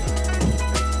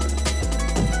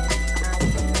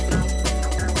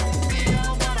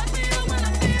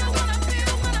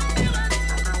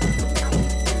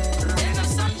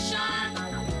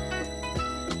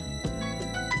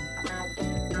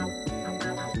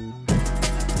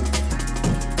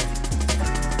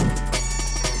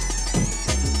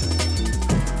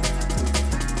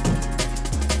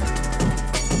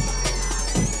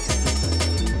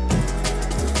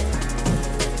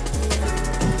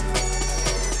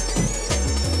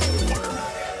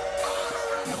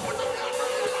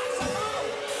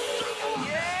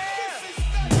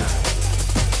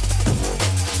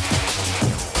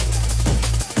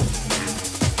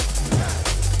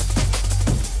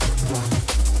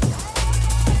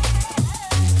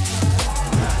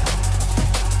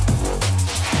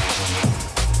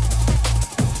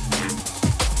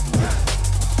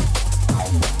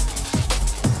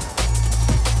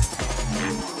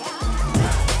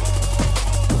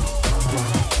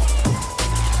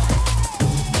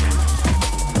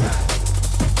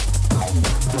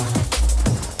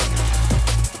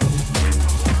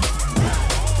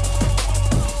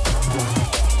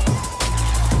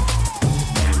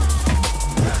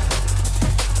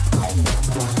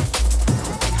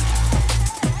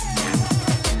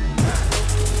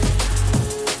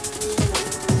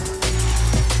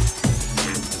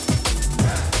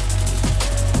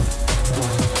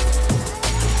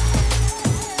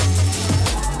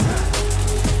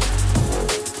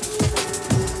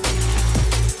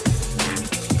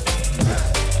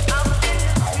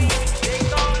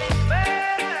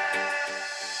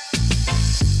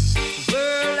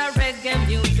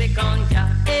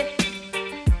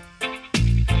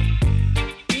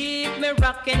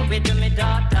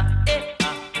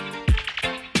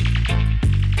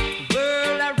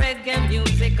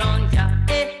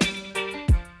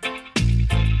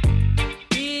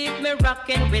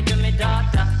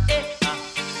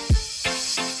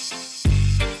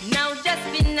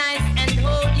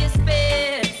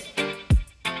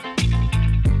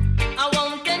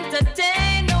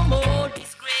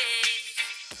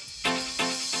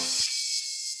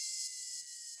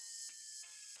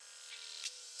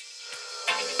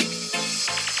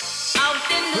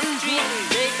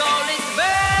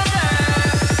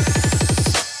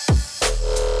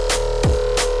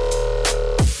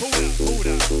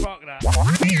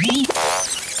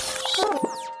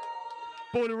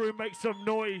 room, make some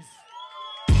noise.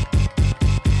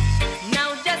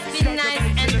 Now just be nice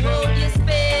and hold your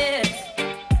space.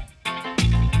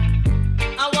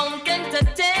 I won't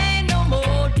entertain no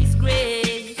more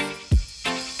disgrace.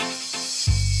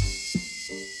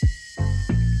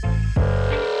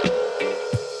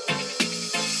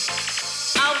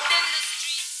 Out in the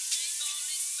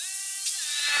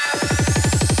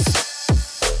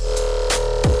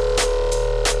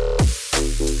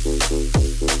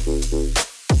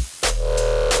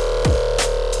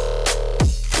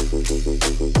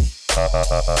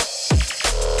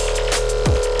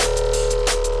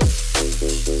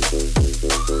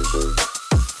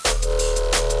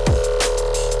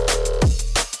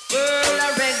world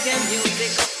of reggae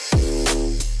music.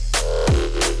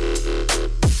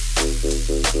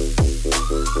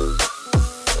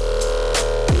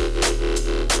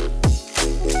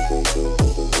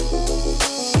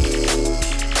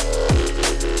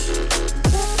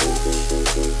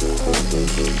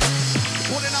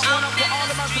 Pulling out one up for all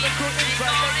the man to the crew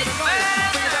inside. Make it a noise.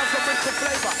 Bring it down some Bristol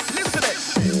flavor. Listen it.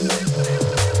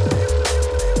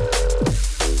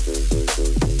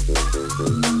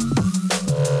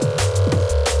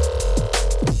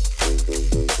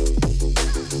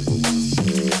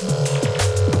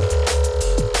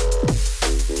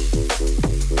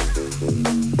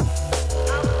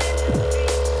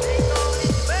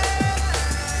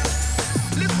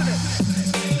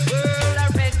 World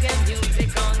of reggae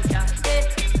music on cassette.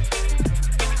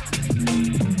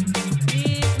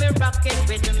 Keep me rocking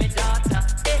with my daughter.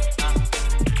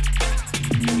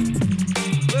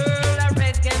 World of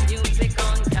reggae music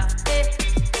on cassette.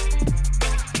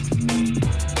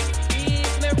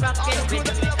 Keep me rocking with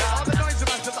my daughter. All the noise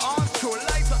about the arms crew,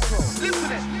 lights up crew.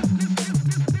 Listen it.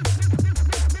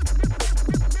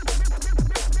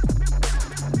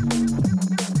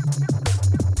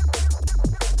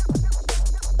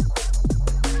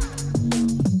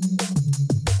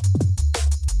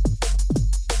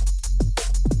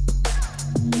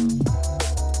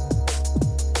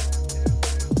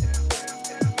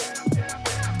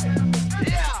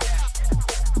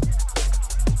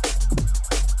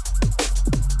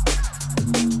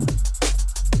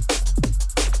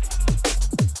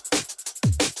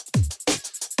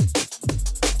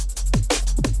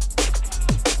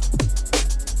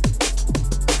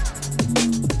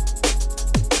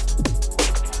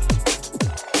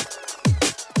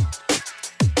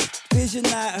 Vision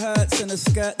that hurts and a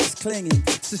skirt that's clinging.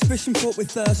 Suspicion fought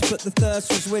with thirst, but the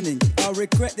thirst was winning. I'll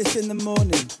regret this in the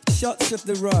morning. Shots of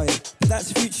the ride,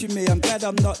 that's future me. I'm glad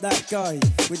I'm not that guy.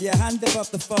 With your hand above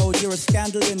the fold, you're a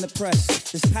scandal in the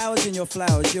press. There's powers in your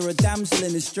flowers, you're a damsel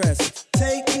in distress.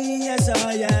 Take me as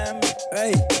I am,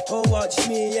 hey, or watch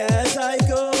me as I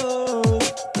go.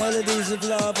 Melodies of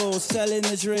love, all selling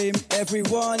the dream.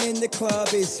 Everyone in the club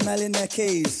is smelling their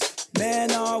keys.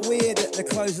 Men are weird at the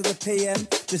close of the PM.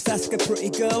 Just ask a pretty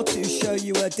girl to show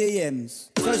you her DMs.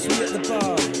 Ghost me at the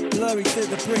bar, blurry to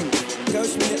the brink.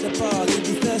 Ghost me at the bar, leave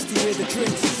me thirsty with a drink.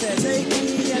 She said, take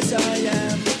me as I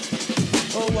am,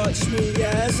 or watch me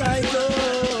as I go.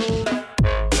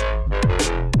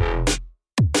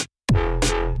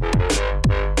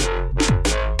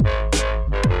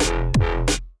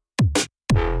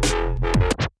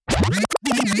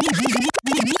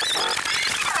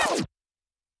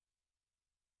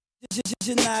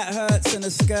 Vision that hurts and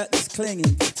a skirt that's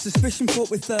clinging. Suspicion fought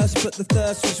with thirst, but the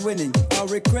thirst was winning. I'll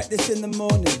regret this in the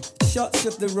morning. Shots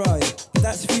of the ride,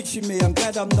 that's future me. I'm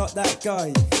glad I'm not that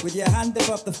guy. With your hand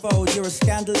above the fold, you're a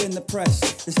scandal in the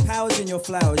press. There's powers in your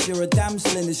flowers, you're a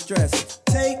damsel in distress.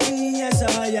 Take me as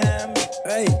I am,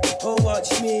 hey, or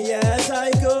watch me as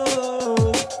I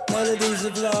go. Melodies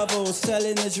of love, all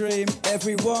selling the dream.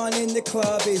 Everyone in the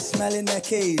club is smelling their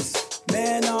keys.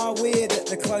 Men are weird at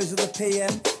the close of the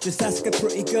PM. Just ask a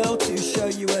pretty girl to show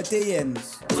you her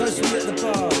DMs. Ghost me at the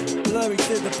bar, blurry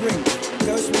to the brink.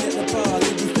 Ghost me at the bar,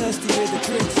 leave me thirsty with a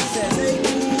drink. She said, take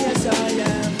me as I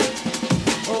am,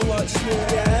 or watch me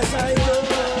as I go.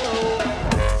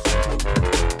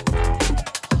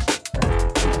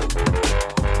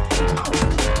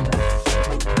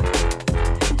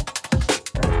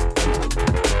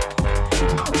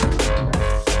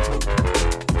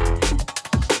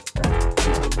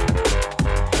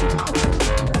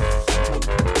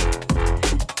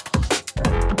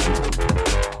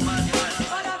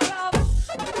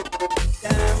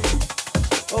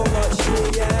 Or watch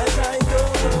me as I go.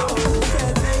 She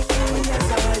said, take me as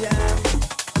I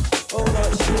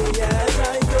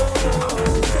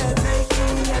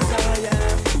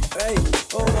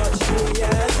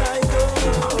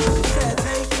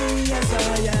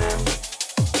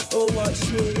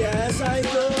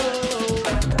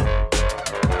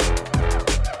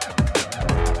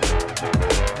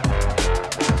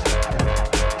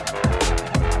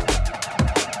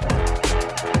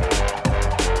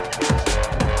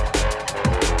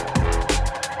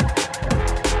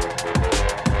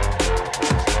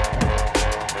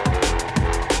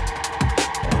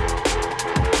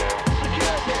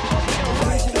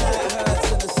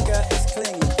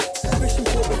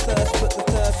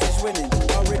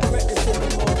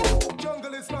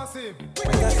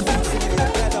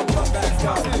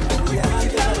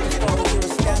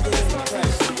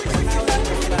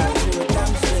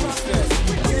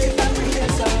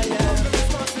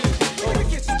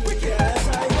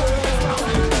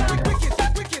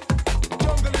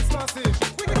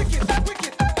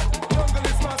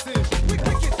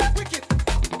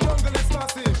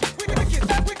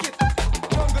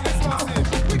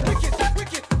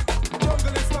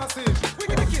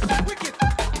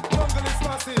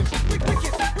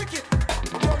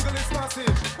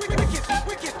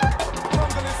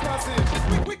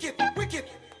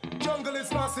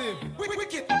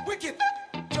Wicked, wicked.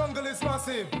 Jungle is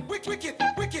massive. Wicked,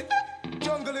 wicked.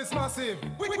 Jungle is massive.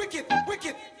 Wicked,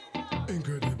 wicked.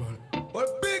 Incredible.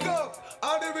 But big up,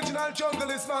 all the original jungle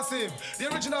is massive.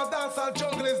 The original dancehall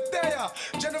jungle is there.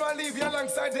 General Levy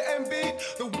alongside the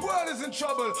MB. The world is in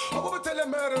trouble. I will tell a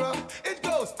murderer. It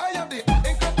goes, I am the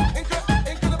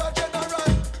incredible general.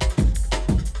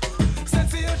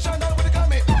 Sensational with the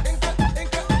gummy.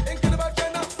 Incredible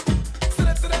general.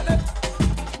 Select.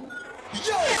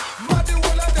 Yo, Maddy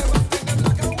will have them singing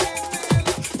like a windmill.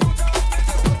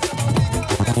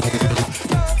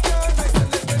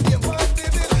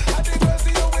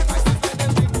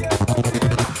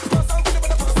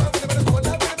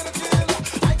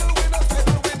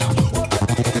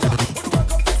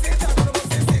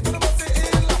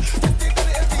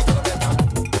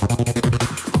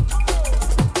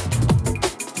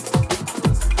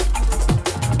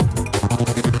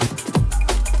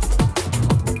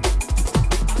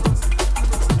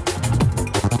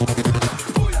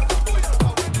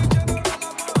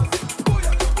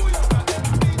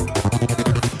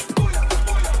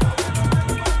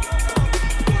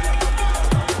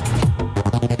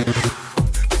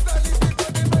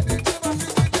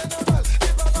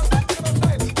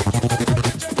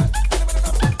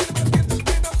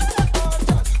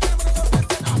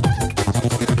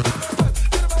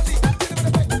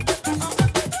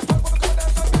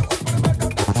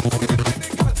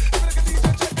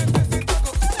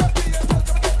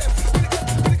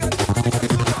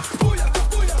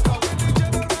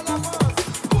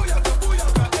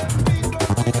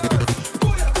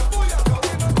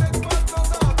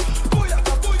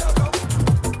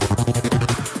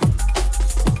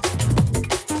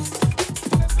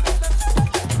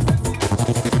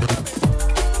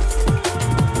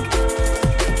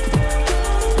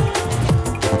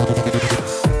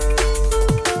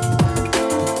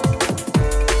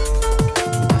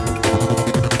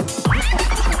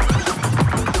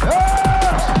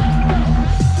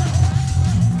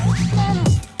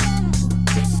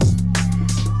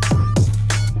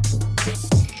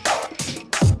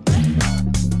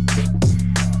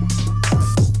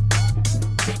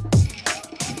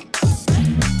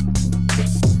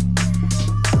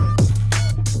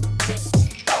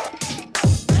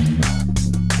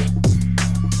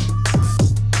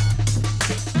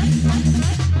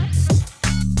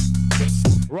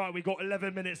 Right, we got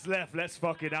 11 minutes left. Let's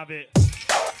fucking have it.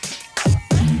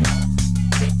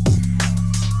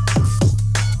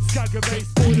 Skankandbass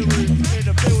boilerroom in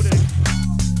the building.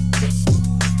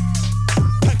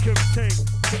 Peckham Ting.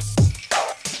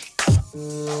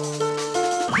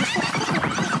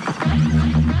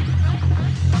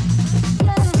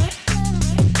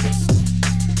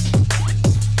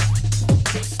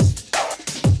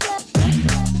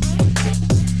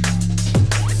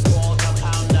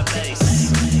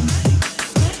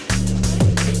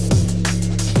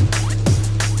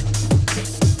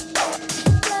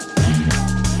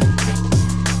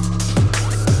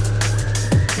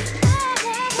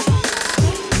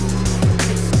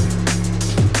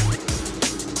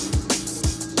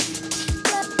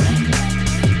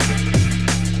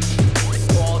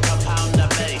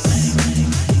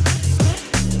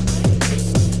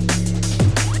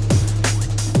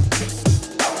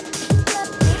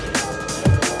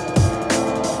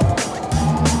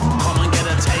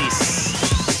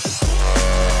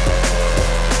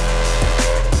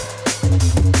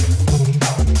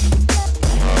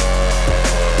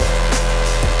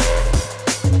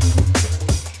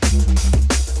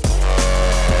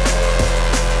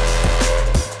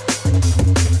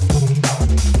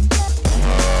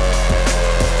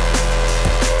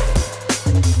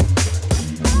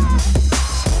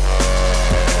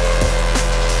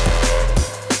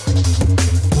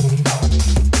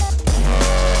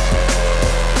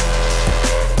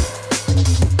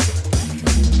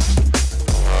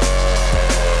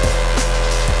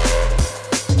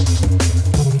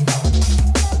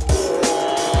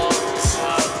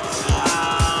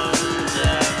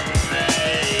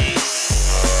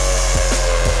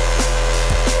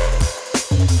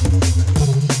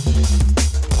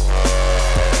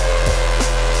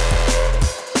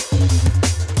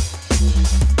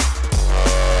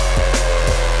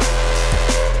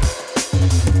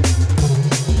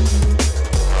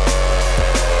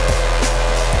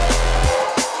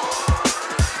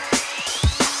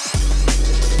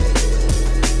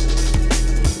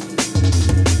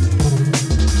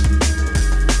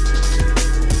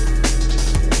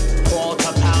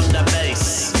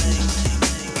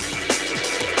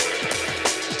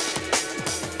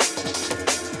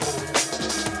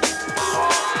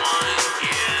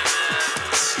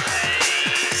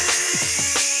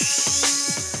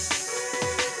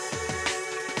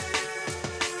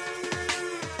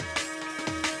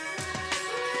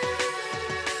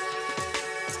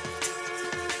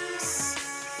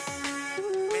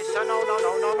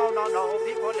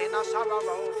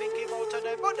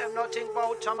 but them not think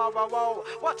about tomorrow. Whoa.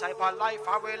 What type of life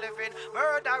are we living?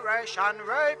 Murderation,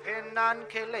 raping and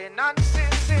killing and sin.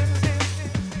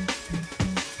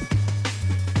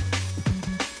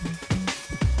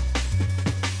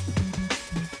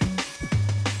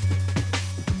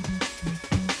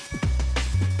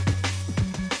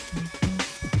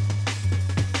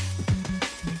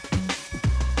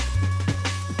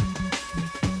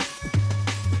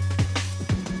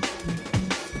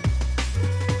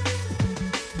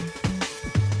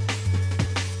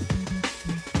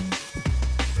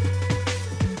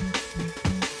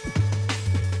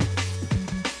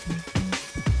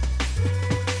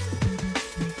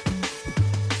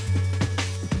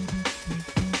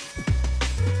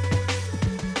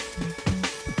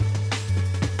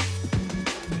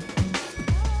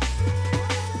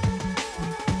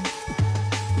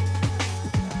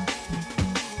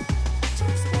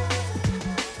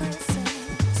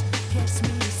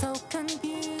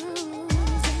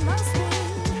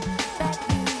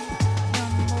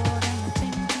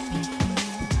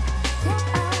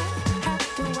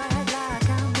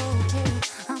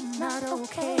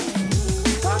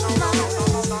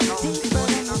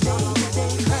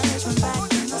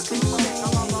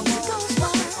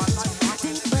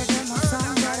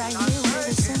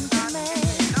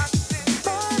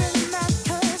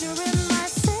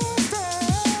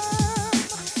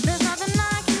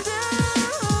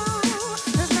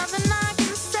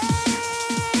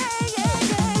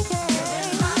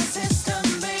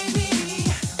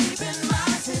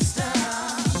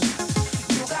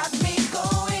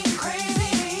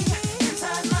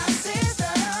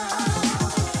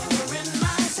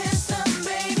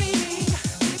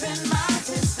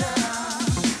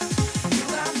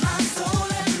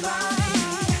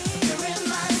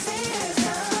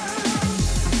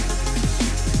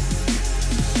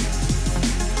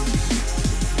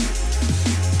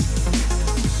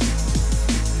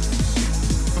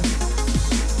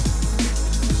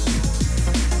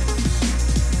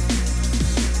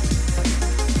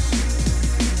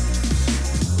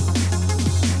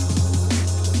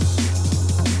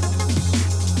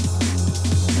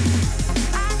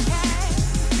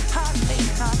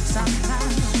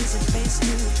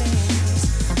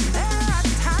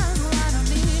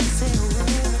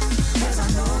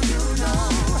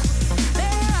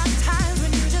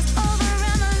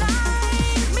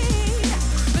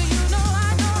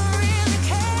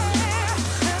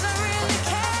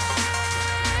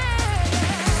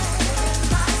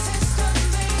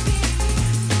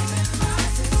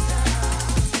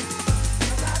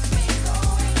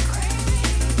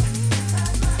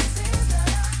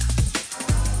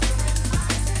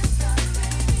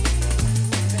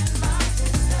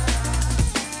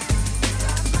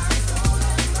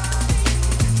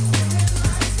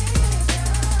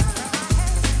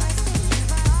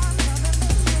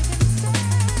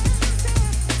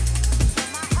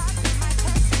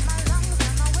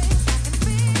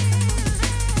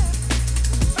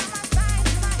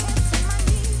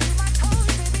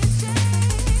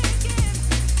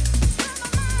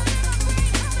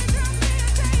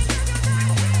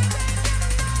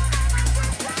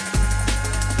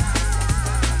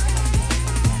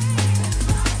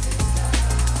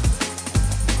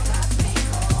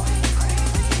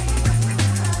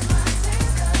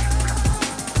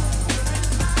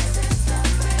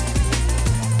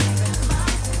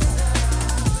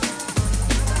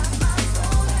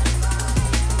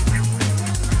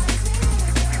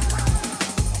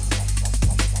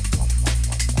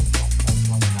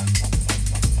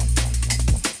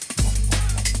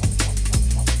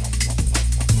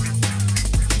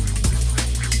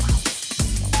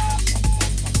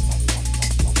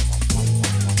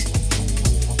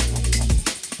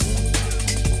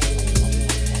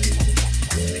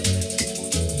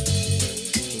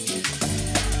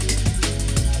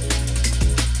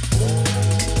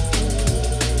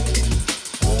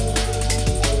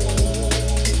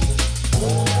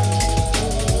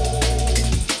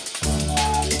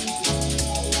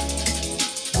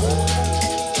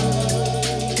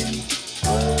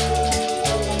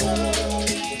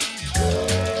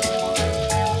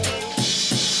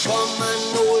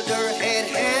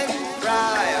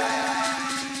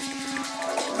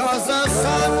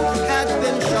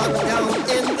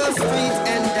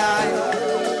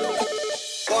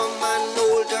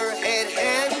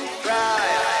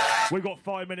 We've got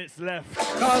 5 minutes left.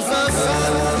 Cause the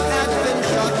sun had been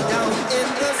shot down in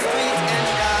the street and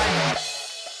died.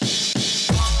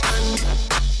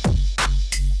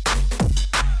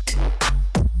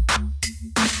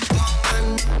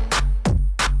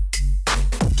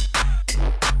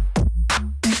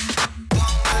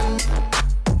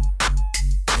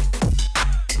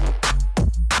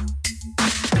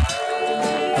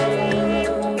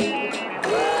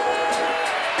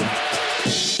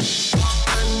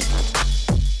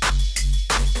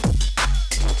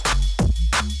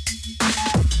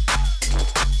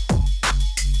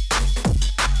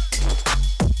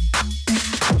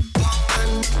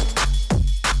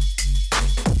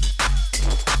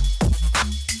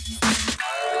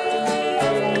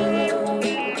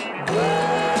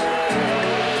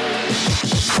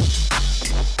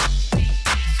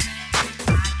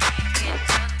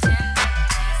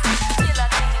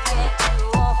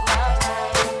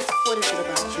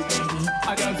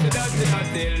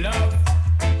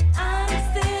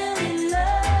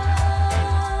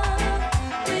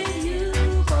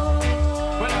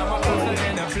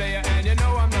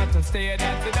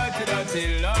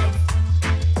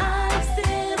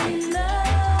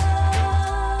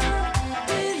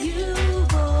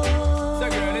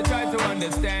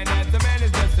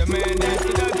 man, that's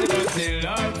the dirty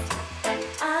love.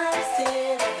 I'm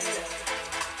still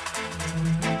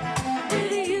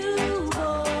with you,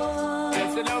 boy.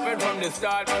 That's the loving from the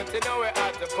start, but you know we're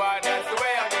at the part. That's the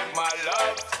way I give my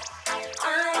love.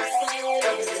 I'm still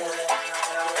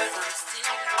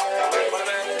What a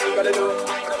man gotta do,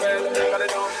 what a man gotta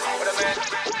do, what a man.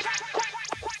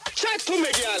 Chat to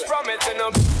me, girl. Promising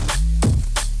them.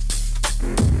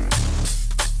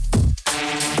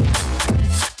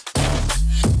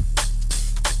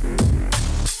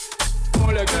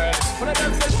 Hold it, girl. What a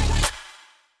damn thing.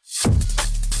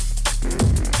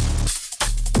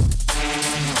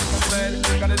 What a man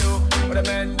gotta do, what a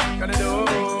man gotta do.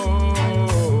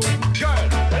 Girl,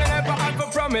 I never had for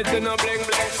promising no bling bling.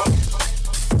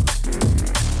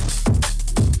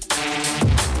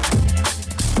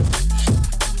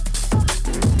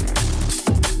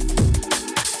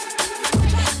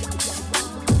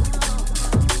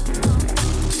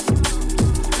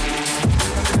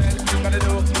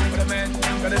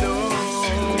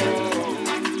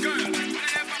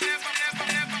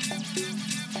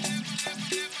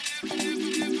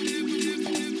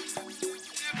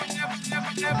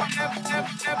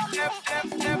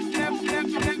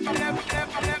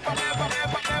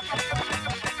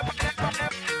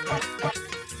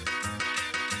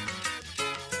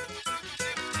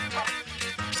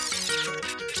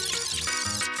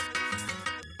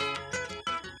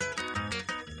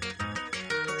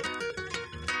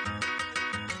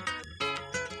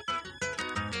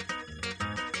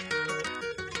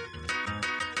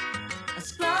 A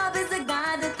scrub is a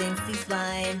guy that thinks he's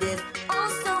flying, is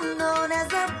also known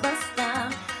as a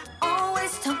buster.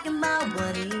 Always talking about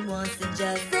what he wants and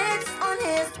just sits on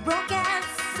his broken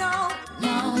soul.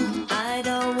 No, I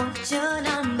don't want your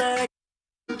number.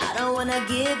 I don't wanna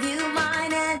give you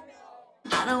mine, and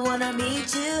I don't wanna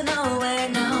meet you nowhere.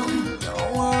 No,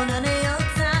 don't want none of your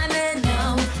time, and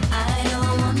no, I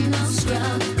don't want no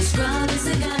scrub. A scrub is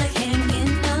a guy that can't get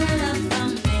no love from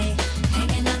me,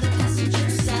 hanging on the passenger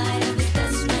side of his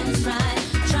best friend's ride,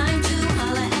 trying to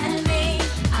holler at me.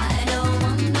 I don't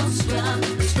want no scrub.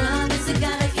 A scrub is a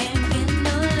guy that can't get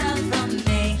no love from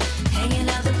me, hanging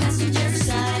on the passenger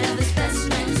side of his best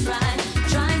friend's ride,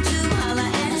 trying to holler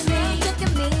at me. Look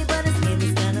at me, but his skin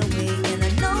is kinda weak, and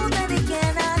I know that he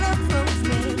cannot approach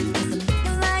me, 'cause I'm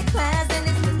looking like class and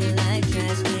it's looking like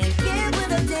trash. Can't get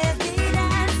with a deadbeat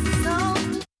ass, so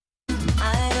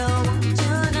I don't want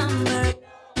your number.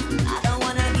 I don't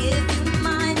wanna give you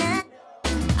mine, and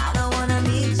I don't wanna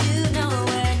meet you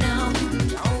nowhere. No,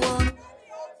 don't want.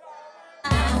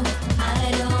 No, I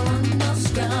don't want no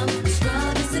scrub.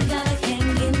 Scrub is a guy that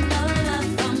can't get no love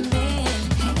from me,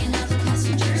 hanging out the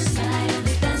passenger side of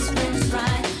his best friend's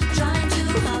ride, trying to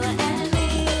holler at me.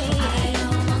 I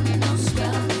don't want no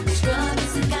scrub. Scrub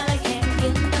is a guy that can't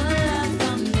get no love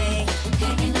from me,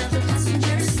 hanging out the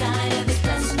passenger side of his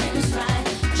best friend's ride,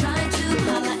 trying to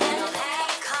holler at me. Hey,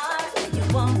 car, you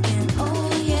walking? Oh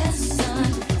yes, son,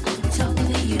 I'm talking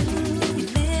to you. If you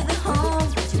live at home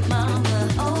with your mama,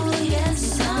 oh yes,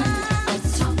 son, I'm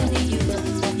talking to you.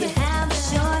 If you have a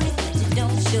shorty but you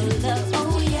don't show love,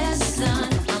 oh yes, son,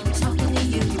 I'm talking to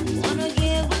you. Wanna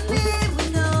get with me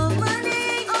with no money?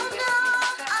 Oh no,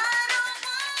 I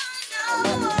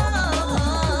don't want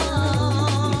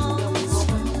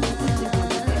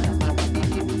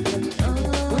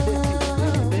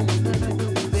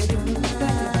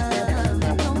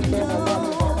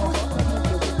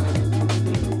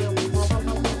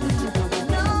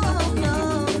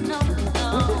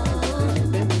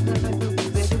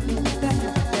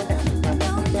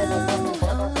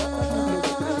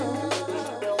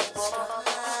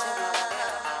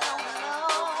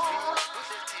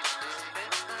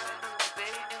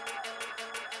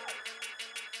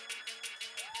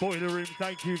Boilerroom,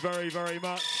 thank you very, very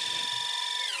much.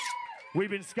 We've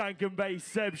been Skankandbass,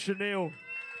 Seb, Chanel.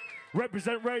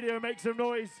 Represent Radio, make some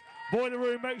noise.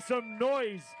 Boilerroom, make some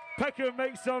noise. Peckham,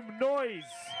 make some noise.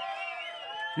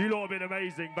 You lot have been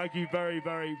amazing. Thank you very,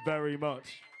 very, very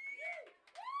much.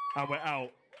 And we're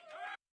out.